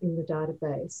in the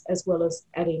database, as well as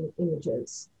adding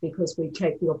images, because we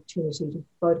take the opportunity to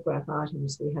photograph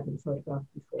items we haven't photographed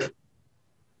before.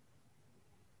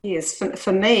 Yes,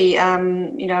 for me, a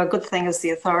good thing is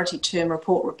the authority term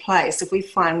report replace. If we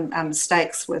find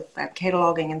mistakes with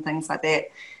cataloguing and things like that,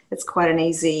 it's quite an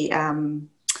easy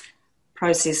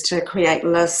process to create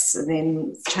lists and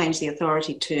then change the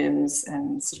authority terms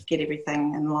and sort of get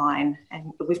everything in line.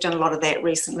 And we've done a lot of that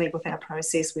recently with our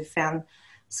process. We've found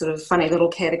sort of funny little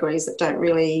categories that don't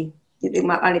really, there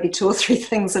might only be 2 or 3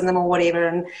 things in them or whatever,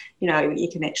 and you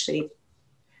can actually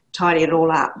tidy it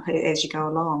all up as you go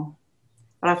along.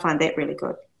 But I find that really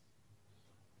good.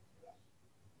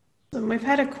 We've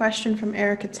had a question from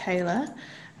Erica Taylor.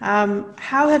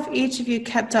 How have each of you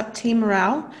kept up team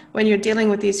morale when you're dealing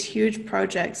with these huge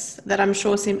projects that I'm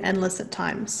sure seem endless at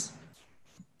times?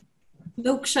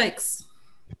 Milkshakes.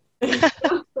 Yeah.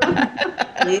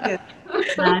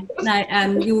 No,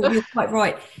 you're quite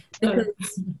right, because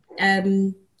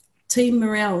team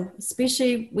morale,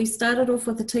 especially, we started off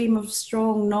with a team of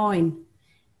strong 9,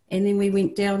 and then we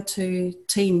went down to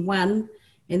team 1,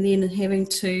 and then having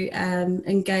to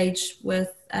engage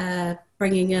with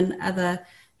bringing in other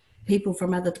people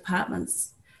from other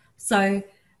departments. So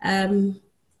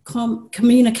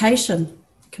communication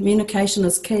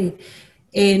is key,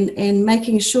 and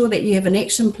making sure that you have an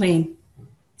action plan,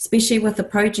 especially with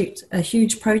a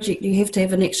huge project. You have to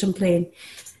have an action plan.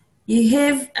 You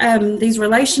have these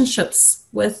relationships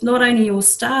with not only your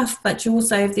staff, but you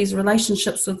also have these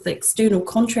relationships with the external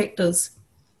contractors.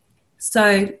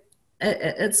 So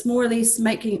it's more or less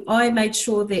I made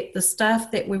sure that the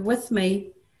staff that were with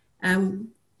me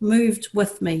moved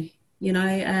with me,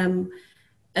 and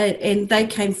they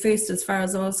came first as far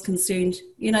as I was concerned.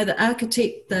 The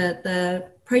architect, the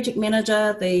project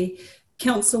manager, the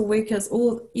council workers,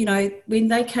 all, when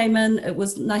they came in, it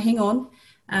was, no, hang on,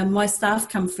 my staff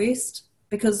come first,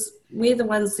 because we're the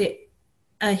ones that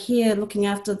are here looking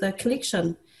after the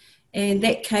collection, and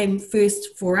that came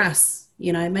first for us,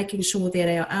 making sure that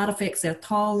our artefacts, our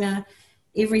taonga,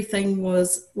 everything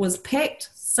was packed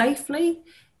safely,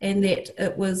 and that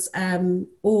it was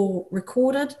all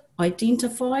recorded,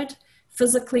 identified,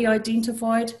 physically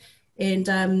identified, and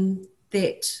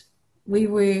that we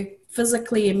were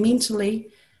physically and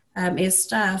mentally, as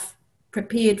staff,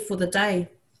 prepared for the day.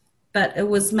 But it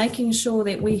was making sure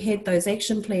that we had those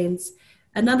action plans.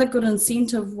 Another good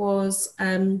incentive was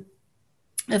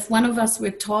if one of us were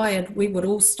tired, we would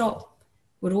all stop.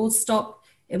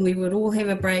 And we would all have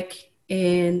a break,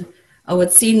 and I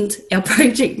would send our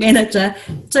project manager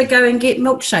to go and get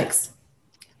milkshakes,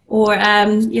 or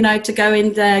to go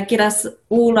and get us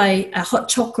all a hot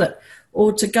chocolate,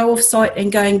 or to go off site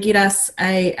and go and get us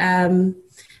a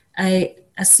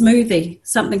smoothie,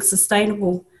 something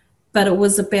sustainable. But it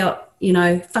was about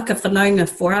whakawhanaunga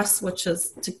for us, which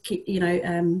is to keep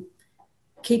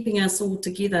keeping us all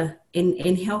together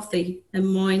and healthy in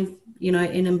mind,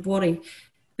 and in body,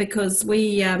 because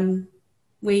we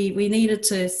needed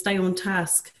to stay on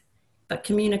task. But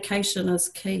communication is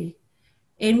key.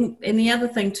 And the other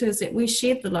thing too is that we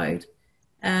shared the load.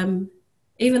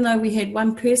 Even though we had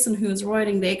one person who was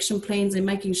writing the action plans and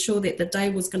making sure that the day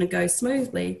was going to go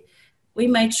smoothly, we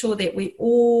made sure that we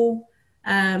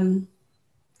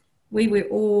were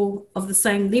all of the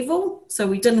same level, so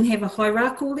we didn't have a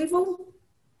hierarchical level.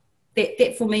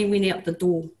 That for me went out the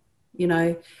door.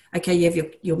 Okay, you have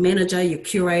your manager, your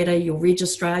curator, your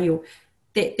registrar,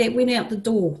 that went out the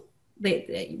door.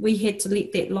 That we had to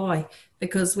let that lie,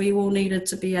 because we all needed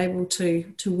to be able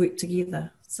to work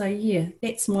together. So yeah,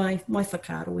 that's my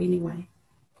whakaaro anyway.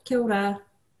 Kia ora.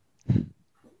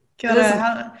 Kia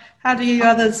ora. How do you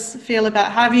others feel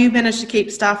about, how have you managed to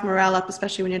keep staff morale up,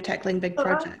 especially when you're tackling big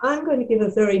projects? I'm going to give a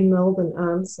very Melbourne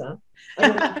answer. I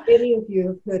don't know if any of you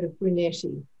have heard of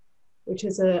Brunetti, which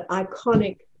is an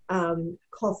iconic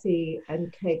coffee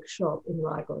and cake shop in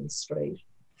Lygon Street.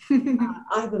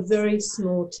 I have a very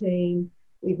small team.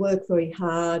 We work very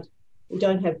hard. We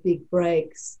don't have big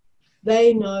breaks.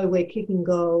 They know we're kicking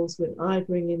goals when I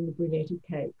bring in the Brunetti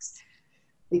cakes,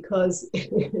 because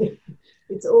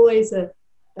it's always a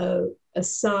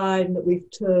sign that we've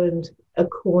turned a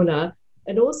corner.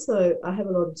 And also I have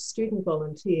a lot of student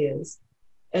volunteers,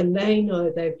 and they know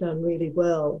they've done really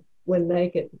well when they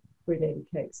get Brunetti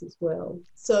cakes as well.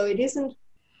 So it isn't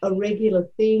a regular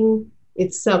thing.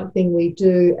 It's something we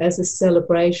do as a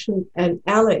celebration. And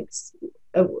Alex,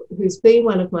 who's been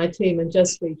one of my team and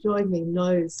just rejoined me,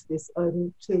 knows this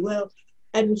only too well.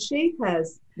 And she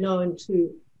has known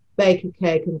to bake a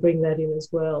cake and bring that in as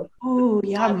well. Oh,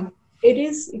 yum. It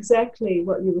is exactly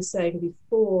what you were saying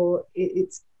before.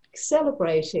 It's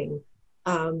celebrating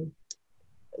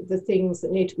the things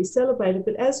that need to be celebrated.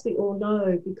 But as we all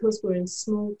know, because we're in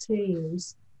small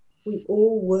teams, we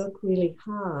all work really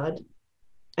hard,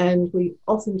 and we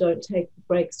often don't take the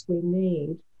breaks we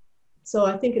need. So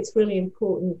I think it's really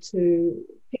important to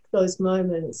pick those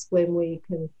moments when we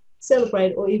can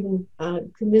celebrate or even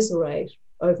commiserate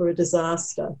over a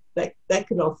disaster. That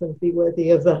can often be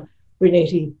worthy of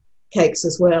Brunetti cakes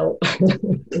as well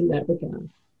in that regard.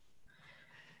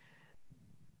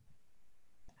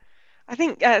 I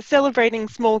think celebrating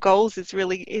small goals is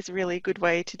really a good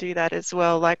way to do that as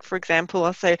well. Like, for example,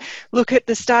 I'll say, look, at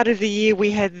the start of the year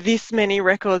we had this many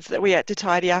records that we had to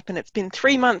tidy up, and it's been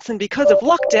 3 months, and because of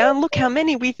lockdown, look how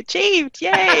many we've achieved.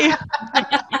 Yay!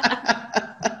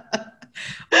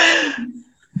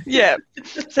 Yeah.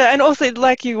 So, and also,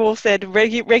 like you all said,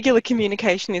 regular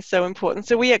communication is so important.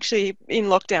 So we actually, in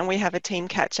lockdown, we have a team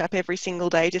catch up every single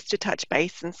day just to touch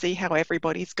base and see how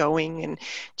everybody's going and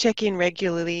check in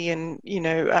regularly. And, you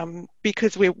know,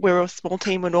 because we're a small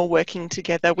team and all working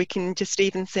together, we can just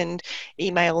even send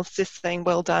emails just saying,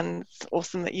 well done, it's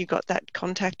awesome that you got that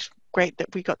contact, great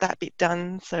that we got that bit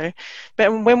done. So,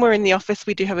 but when we're in the office,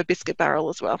 we do have a biscuit barrel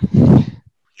as well.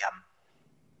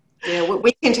 Yeah,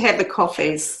 we tend to have the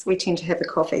coffees. We tend to have the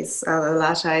coffees, the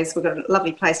lattes. We've got a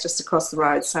lovely place just across the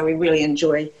road, so we really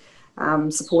enjoy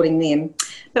supporting them.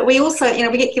 But we also, you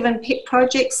know, we get given pet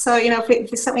projects. So, you know,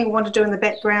 if there's something we want to do in the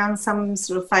background, some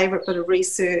sort of favourite bit of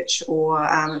research, or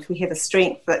if we have a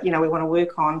strength that, you know, we want to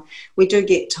work on, we do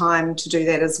get time to do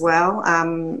that as well,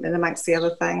 and amongst the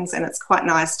other things. And it's quite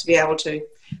nice to be able to,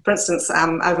 for instance,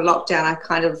 over lockdown, I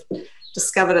kind of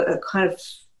discovered quite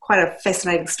a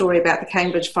fascinating story about the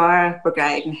Cambridge Fire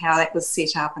Brigade and how that was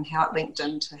set up and how it linked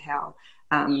into how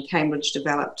Cambridge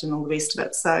developed and all the rest of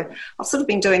it. So I've sort of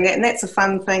been doing that, and that's a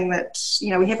fun thing that,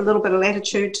 you know, we have a little bit of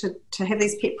latitude to have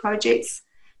these pet projects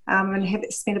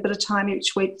and spend a bit of time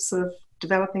each week sort of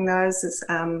developing those.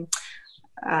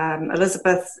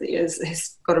 Elizabeth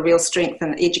has got a real strength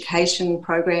in education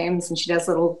programs, and she does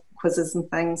little quizzes and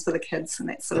things for the kids and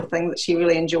that sort of thing that she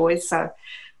really enjoys. So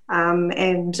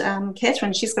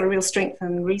Catherine, she's got a real strength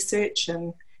in research,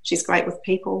 and she's great with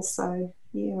people. So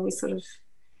yeah, we sort of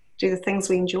do the things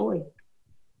we enjoy.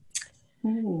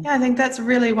 Yeah, I think that's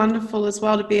really wonderful as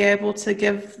well, to be able to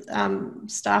give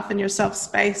staff and yourself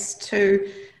space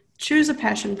to choose a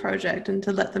passion project and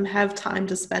to let them have time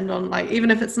to spend on, like,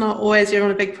 even if it's not always you're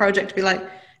on a big project, to be like,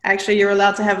 actually you're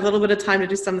allowed to have a little bit of time to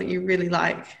do something you really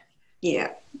like.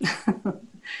 Yeah,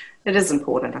 it is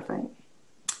important, I think.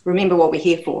 Remember what we're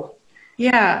here for.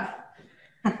 Yeah.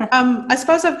 I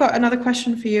suppose I've got another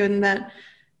question for you, in that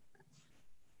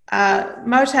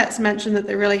Motat's mentioned that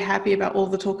they're really happy about all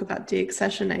the talk about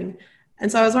deaccessioning.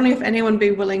 And so I was wondering if anyone would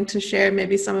be willing to share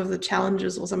maybe some of the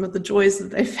challenges or some of the joys that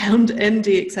they found in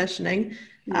deaccessioning.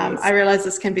 Yes. I realise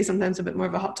this can be sometimes a bit more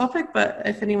of a hot topic, but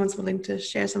if anyone's willing to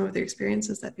share some of their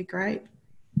experiences, that'd be great.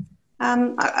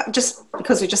 Just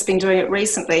because we've just been doing it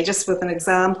recently, just with an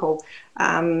example,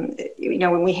 you know,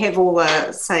 when we have all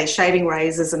the, say, shaving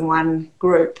razors in one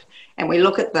group and we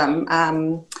look at them,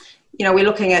 you know, we're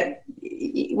looking at,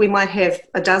 we might have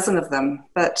a dozen of them,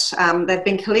 but they've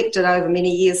been collected over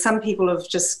many years. Some people have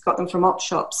just got them from op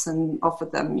shops and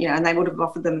offered them, you know, and they would have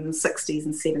offered them in the 60s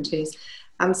and 70s.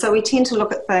 So we tend to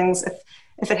look at things,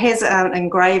 if it has an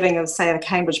engraving of, say, a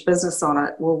Cambridge business on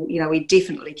it, well, you know, we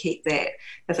definitely keep that.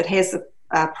 If it has the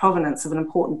provenance of an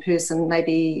important person,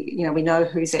 maybe, you know, we know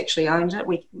who's actually owned it,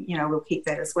 we'll keep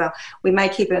that as well. We may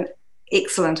keep an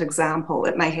excellent example.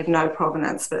 It may have no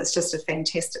provenance, but it's just a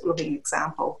fantastic looking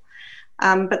example.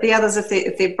 But the others,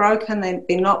 if they're broken,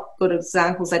 they're not good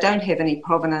examples, they don't have any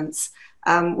provenance,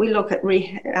 we look at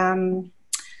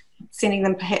sending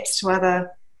them perhaps to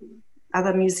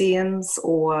other museums,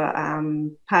 or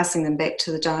passing them back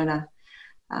to the donor.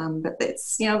 But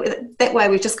that's, you know, that way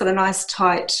we've just got a nice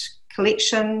tight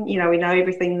collection. You know, we know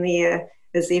everything there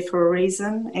is there for a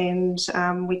reason, and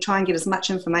we try and get as much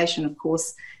information, of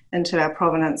course, into our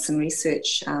provenance and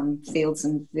research fields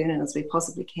in Vernon as we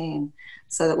possibly can,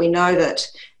 so that we know that,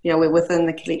 you know, we're within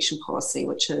the collection policy,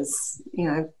 which is, you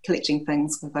know, collecting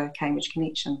things with a Cambridge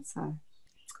connection. So.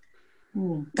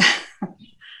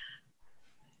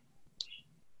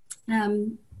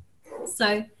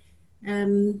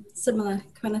 Similar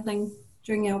kind of thing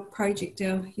during our project,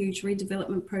 our huge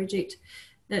redevelopment project.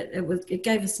 It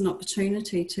gave us an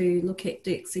opportunity to look at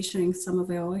deaccessioning some of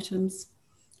our items.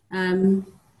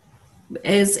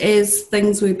 As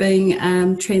things were being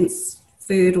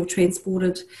transferred or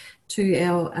transported to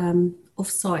our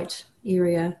off-site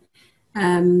area,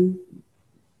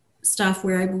 staff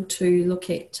were able to look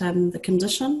at the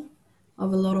condition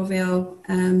of a lot of our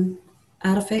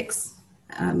artefacts,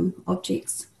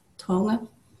 objects, taonga.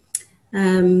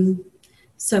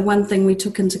 So one thing we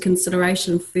took into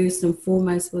consideration first and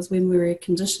foremost was when we were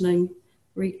condition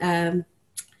reporting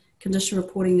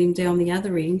them down the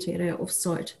other end at our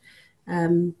off-site,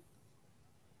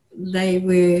 they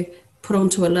were put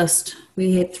onto a list.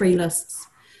 We had 3 lists.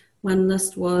 One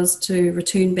list was to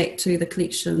return back to the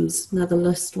collections. Another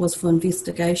list was for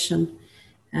investigation.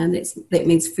 And that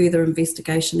means further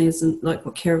investigation, as in like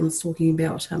what Karen was talking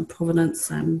about,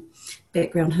 provenance,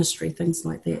 background history, things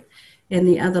like that. And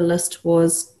the other list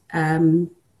was the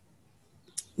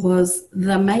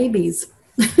maybes.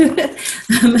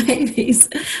 The maybes.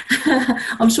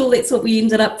 I'm sure that's what we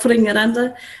ended up putting it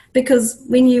under, because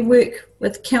when you work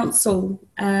with council,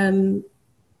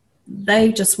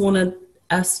 they just wanted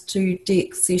us to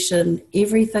deaccession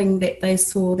everything that they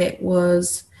saw that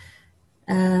was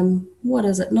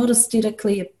not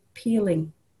aesthetically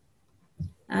appealing.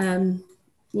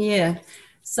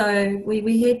 So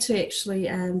we had to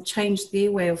actually change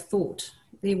their way of thought,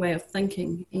 their way of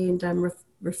thinking, and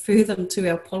refer them to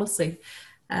our policy.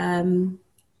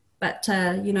 But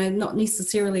not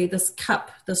necessarily this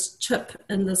cup, this chip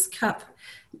in this cup.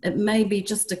 It may be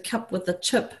just a cup with a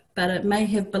chip, but it may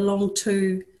have belonged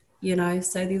to,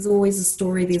 so there's always a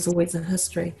story, there's always a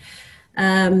history.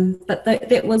 But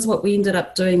that was what we ended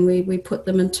up doing. We put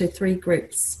them into 3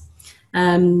 groups.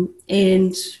 And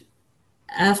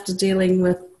after dealing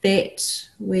with that,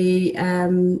 we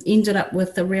ended up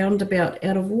with around about,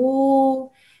 out of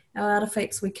all our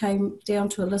artefacts, we came down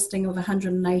to a listing of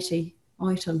 180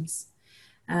 items.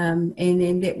 And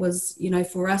then that was,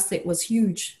 for us, that was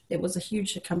huge. It was a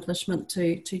huge accomplishment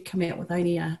to come out with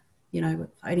only a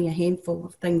handful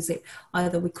of things that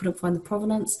either we couldn't find the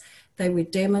provenance, they were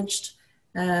damaged,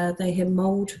 they had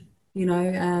mold,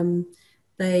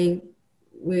 they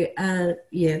were,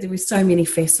 there were so many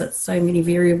facets, so many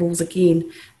variables again,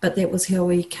 but that was how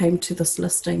we came to this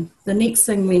listing. The next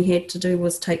thing we had to do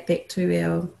was take that to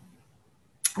our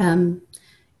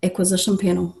acquisition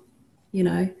panel,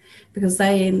 because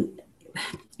they,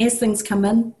 as things come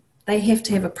in, they have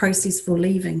to have a process for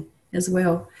leaving as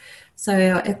well. So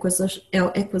our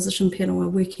acquisition panel are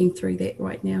working through that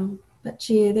right now. But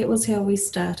yeah, that was how we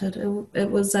started.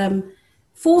 It was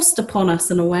forced upon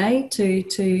us in a way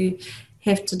to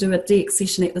have to do a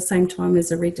deaccession at the same time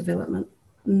as a redevelopment.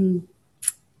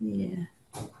 Yeah.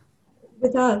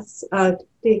 With us,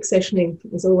 deaccessioning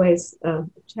is always a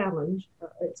challenge.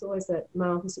 It's always that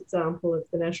marvellous example of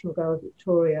the National Gallery of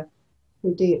Victoria,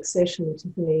 who deaccessioned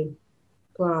Tiffany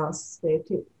glass,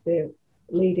 their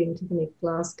leading Tiffany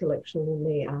glass collection in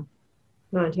the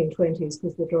 1920s,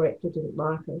 because the director didn't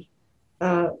like it.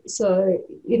 So,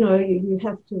 you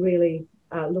have to really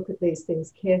look at these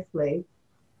things carefully.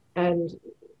 And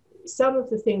some of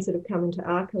the things that have come into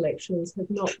our collections have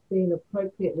not been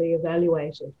appropriately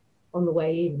evaluated on the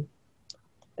way in.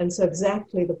 And so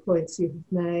exactly the points you've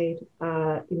made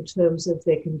in terms of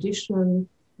their condition,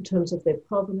 in terms of their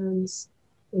provenance,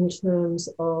 in terms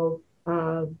of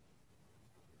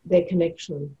their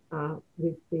connection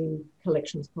with the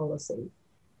collections policy.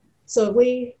 So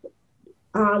we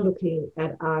are looking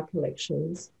at our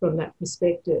collections from that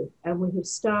perspective, and we have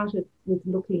started with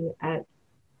looking at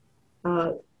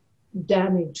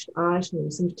damaged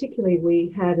items, and particularly we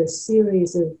had a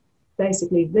series of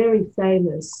basically very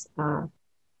famous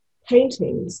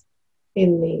paintings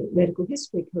in the medical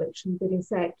history collection, but in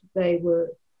fact they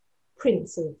were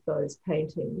prints of those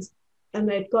paintings, and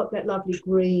they'd got that lovely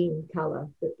green colour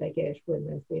that they get when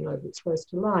they've been overexposed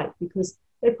to light, because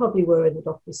they probably were in the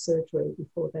doctor's surgery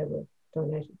before they were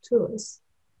donated to us.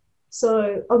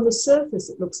 So on the surface,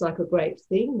 it looks like a great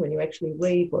thing when you actually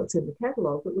read what's in the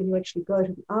catalogue, but when you actually go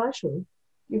to the item,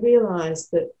 you realise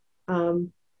that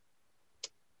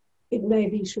it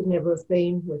maybe should never have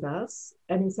been with us.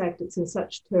 And in fact, it's in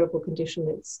such terrible condition,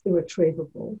 it's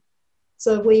irretrievable.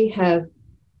 So we have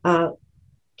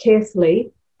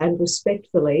carefully and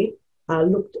respectfully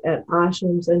looked at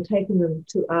items and taken them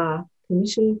to our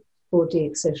committee for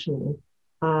deaccessioning,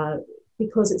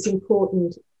 because it's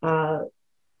important, to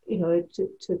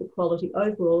the quality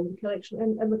overall of the collection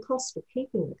and the cost of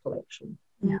keeping the collection.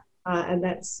 Yeah. And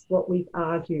that's what we've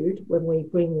argued when we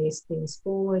bring these things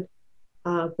forward.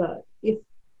 But if,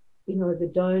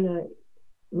 the donor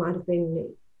might have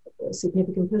been a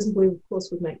significant person, we, of course,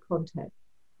 would make contact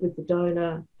with the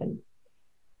donor and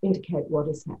indicate what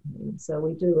is happening. So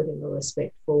we do it in a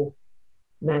respectful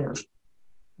manner.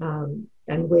 And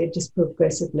we're just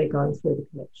progressively going through the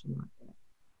collection like that.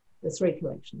 The 3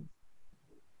 collections.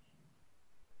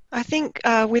 I think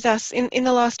with us, in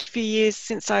the last few years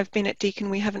since I've been at Deakin,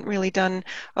 we haven't really done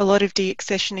a lot of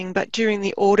deaccessioning, but during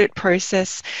the audit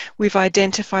process, we've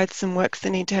identified some works that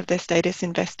need to have their status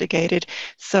investigated.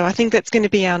 So I think that's going to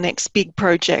be our next big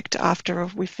project after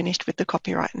we've finished with the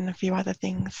copyright and a few other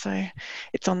things. So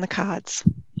it's on the cards.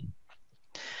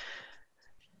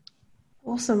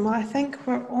 Awesome. Well, I think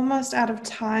we're almost out of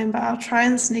time, but I'll try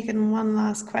and sneak in one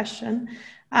last question.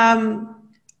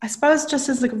 I suppose just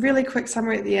as a really quick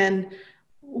summary at the end,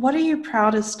 what are you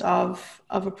proudest of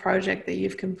a project that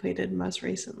you've completed most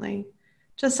recently?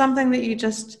 Just something that you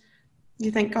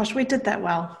think, gosh, we did that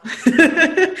well.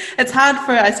 It's hard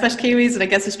for, especially Kiwis and I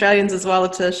guess Australians as well,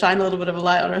 to shine a little bit of a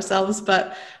light on ourselves,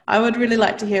 but I would really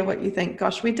like to hear what you think.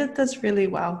 Gosh, we did this really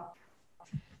well.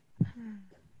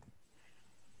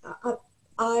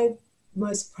 I'm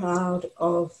most proud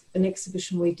of an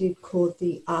exhibition we did called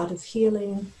The Art of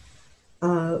Healing.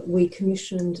 We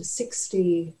commissioned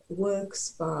 60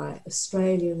 works by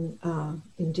Australian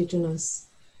Indigenous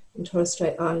and Torres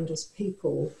Strait Islanders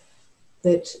people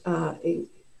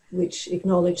which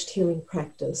acknowledged healing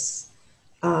practice.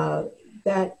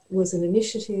 That was an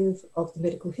initiative of the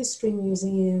Medical History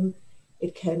Museum.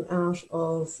 It came out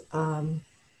of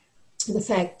the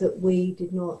fact that we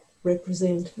did not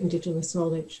represent Indigenous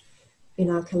knowledge in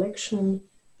our collection,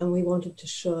 and we wanted to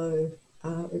show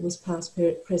it was past,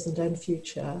 present and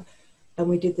future. And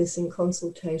we did this in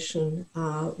consultation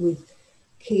with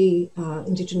key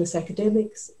Indigenous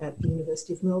academics at the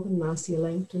University of Melbourne, Marcia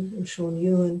Langton and Sean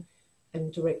Ewan,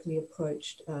 and directly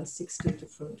approached 60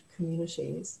 different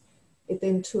communities. It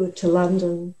then toured to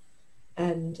London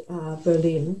and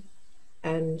Berlin,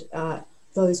 and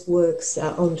those works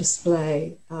are on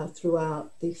display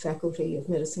throughout the Faculty of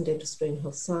Medicine, Dentistry and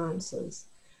Health Sciences.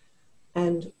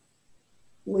 And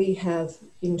we have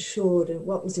ensured, and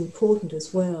what was important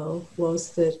as well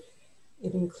was that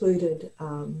it included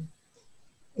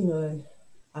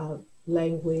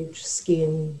language,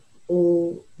 skin,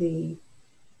 all the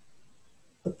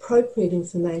appropriate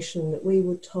information that we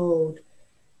were told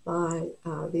by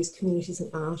these communities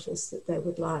and artists that they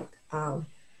would like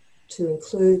to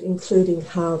include, including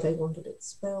how they wanted it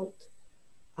spelt,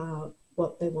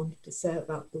 what they wanted to say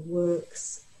about the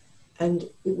works. And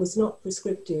it was not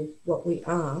prescriptive what we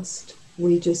asked.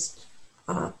 We just,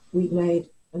 we made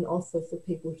an offer for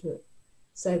people to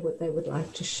say what they would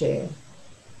like to share.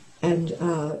 And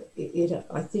it,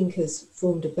 I think, has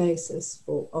formed a basis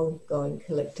for ongoing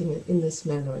collecting in this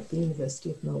manner at the University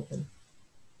of Melbourne.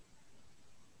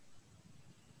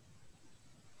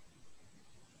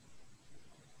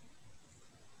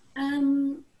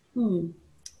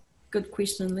 Good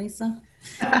question, Leisa.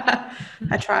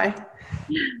 I try.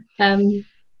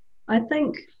 I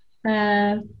think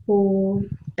for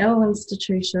our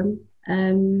institution,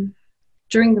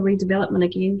 during the redevelopment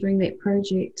again, during that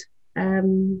project,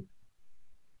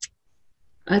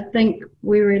 I think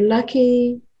we were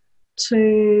lucky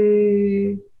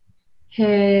to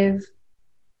have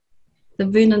the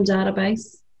Vernon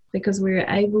database, because we were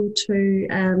able to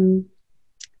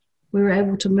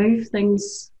move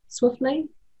things swiftly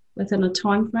within a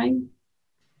time frame,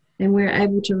 and we were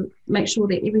able to make sure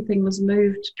that everything was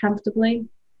moved comfortably,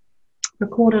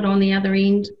 recorded on the other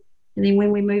end, and then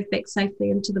when we moved back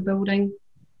safely into the building,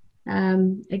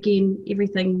 again,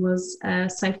 everything was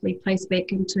safely placed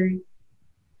back into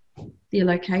their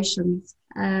locations.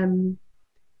 And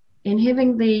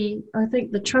having I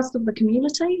think the trust of the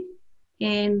community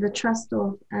and the trust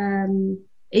of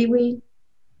iwi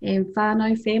and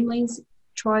whānau families,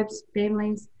 tribes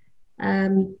families,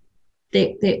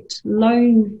 that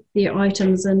loan their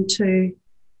items into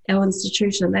our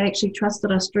institution. They actually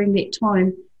trusted us during that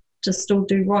time to still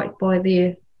do right by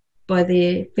their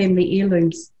family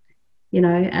heirlooms,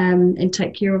 and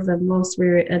take care of them whilst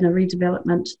we're in a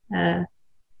redevelopment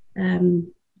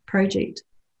project.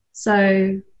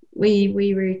 So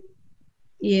we were,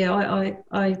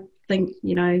 I think,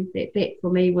 that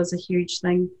for me was a huge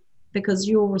thing, because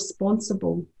you're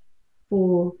responsible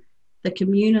for the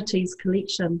community's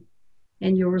collection,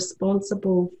 and you're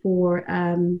responsible for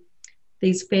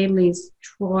these families'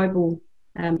 tribal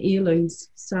heirlooms.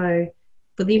 So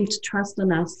for them to trust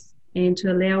in us and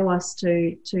to allow us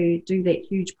to do that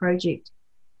huge project,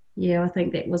 I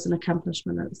think that was an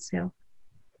accomplishment in itself.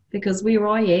 Because where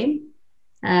I am,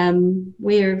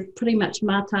 we're pretty much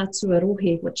Mātātua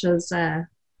Rohe, which is,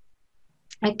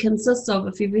 it consists of,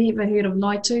 if you've ever heard of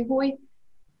Ngāi Tūhoi,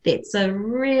 that's a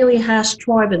really harsh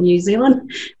tribe in New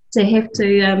Zealand to have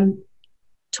to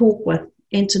talk with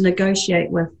and to negotiate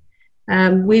with.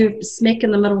 We're smack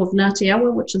in the middle of Ngāti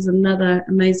Awa, which is another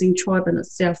amazing tribe in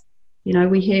itself.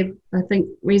 We have, I think,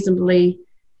 reasonably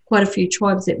quite a few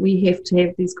tribes that we have to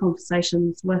have these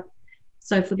conversations with.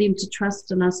 So for them to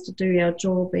trust in us to do our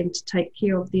job and to take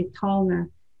care of their taonga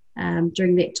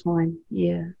during that time,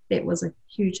 that was a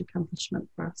huge accomplishment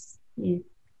for us.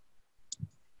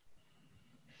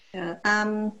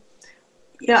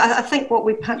 I think what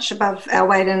we punch above our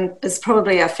weight in is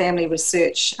probably our family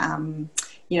research.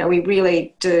 We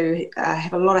really do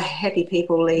have a lot of happy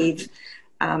people leave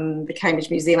the Cambridge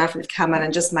Museum after we've come in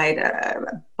and just made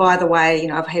by the way,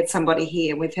 I've had somebody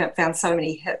here, we've found so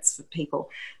many hits for people.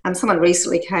 Someone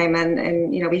recently came in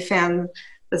and, we found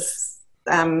this,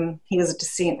 he was a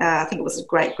descent, I think it was a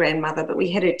great-grandmother, but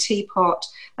we had her teapot,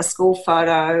 a school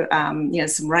photo,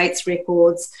 some rates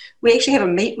records. We actually have a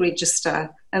meat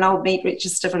register, an old meat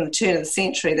register from the turn of the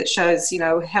century that shows,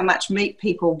 how much meat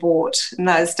people bought in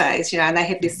those days, and they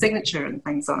have their signature and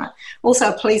things on it. Also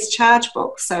a police charge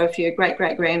book, so if your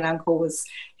great-great-granduncle was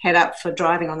head up for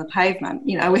driving on the pavement,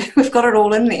 we've got it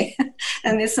all in there.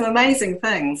 And there's some amazing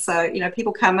things. So,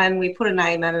 people come in, we put a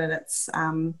name in, and it's,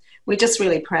 we're just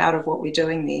really proud of what we're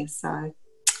doing there. So,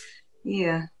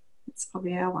 yeah, it's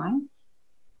probably our one.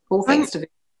 All thanks to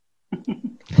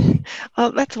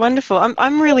Oh, that's wonderful.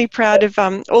 I'm really proud of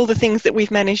all the things that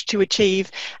we've managed to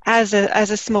achieve as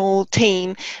a small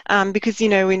team, because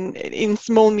in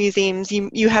small museums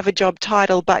you have a job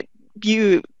title, but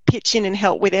you pitch in and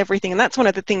help with everything, and that's one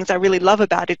of the things I really love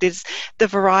about it, is the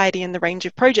variety and the range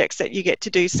of projects that you get to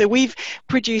do. So we've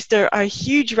produced a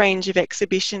huge range of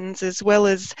exhibitions, as well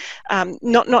as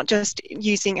not just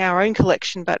using our own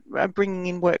collection, but bringing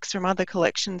in works from other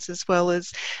collections, as well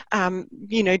as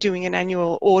doing an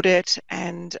annual audit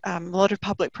and a lot of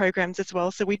public programs as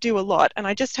well. So we do a lot, and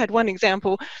I just had one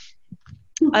example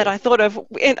that I thought of.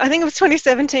 I think it was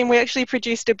 2017, we actually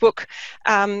produced a book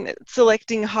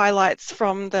selecting highlights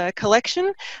from the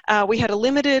collection. We had a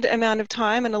limited amount of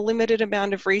time and a limited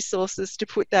amount of resources to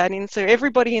put that in, so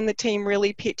everybody in the team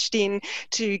really pitched in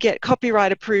to get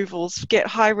copyright approvals, get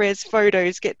high-res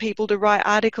photos, get people to write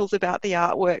articles about the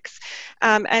artworks,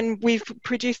 and we've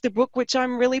produced a book which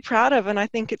I'm really proud of, and I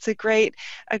think it's a great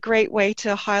way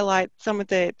to highlight some of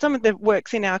the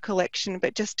works in our collection,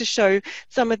 but just to show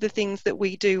some of the things that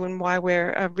we do and why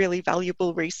we're a really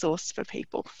valuable resource for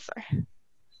people. So,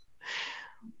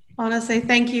 honestly,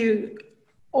 thank you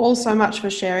all so much for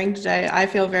sharing today. I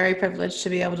feel very privileged to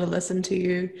be able to listen to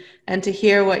you and to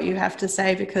hear what you have to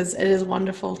say, because it is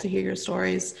wonderful to hear your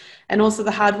stories, and also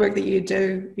the hard work that you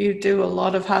do. You do a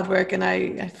lot of hard work, and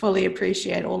I fully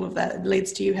appreciate all of that. It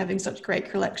leads to you having such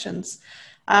great collections.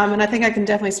 And I think I can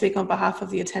definitely speak on behalf of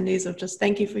the attendees of just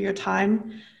thank you for your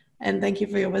time and thank you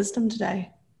for your wisdom today.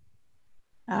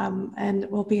 And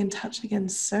we'll be in touch again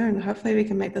soon. Hopefully we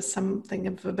can make this something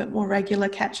of a bit more regular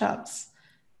catch-ups.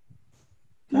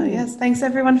 But yes, thanks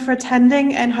everyone for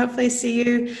attending, and hopefully see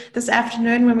you this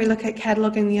afternoon when we look at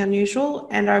cataloguing the unusual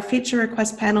and our feature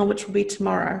request panel, which will be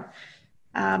tomorrow.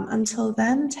 Until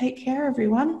then, take care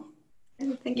everyone.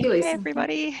 Thank you, Leisa. Hey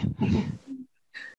everybody.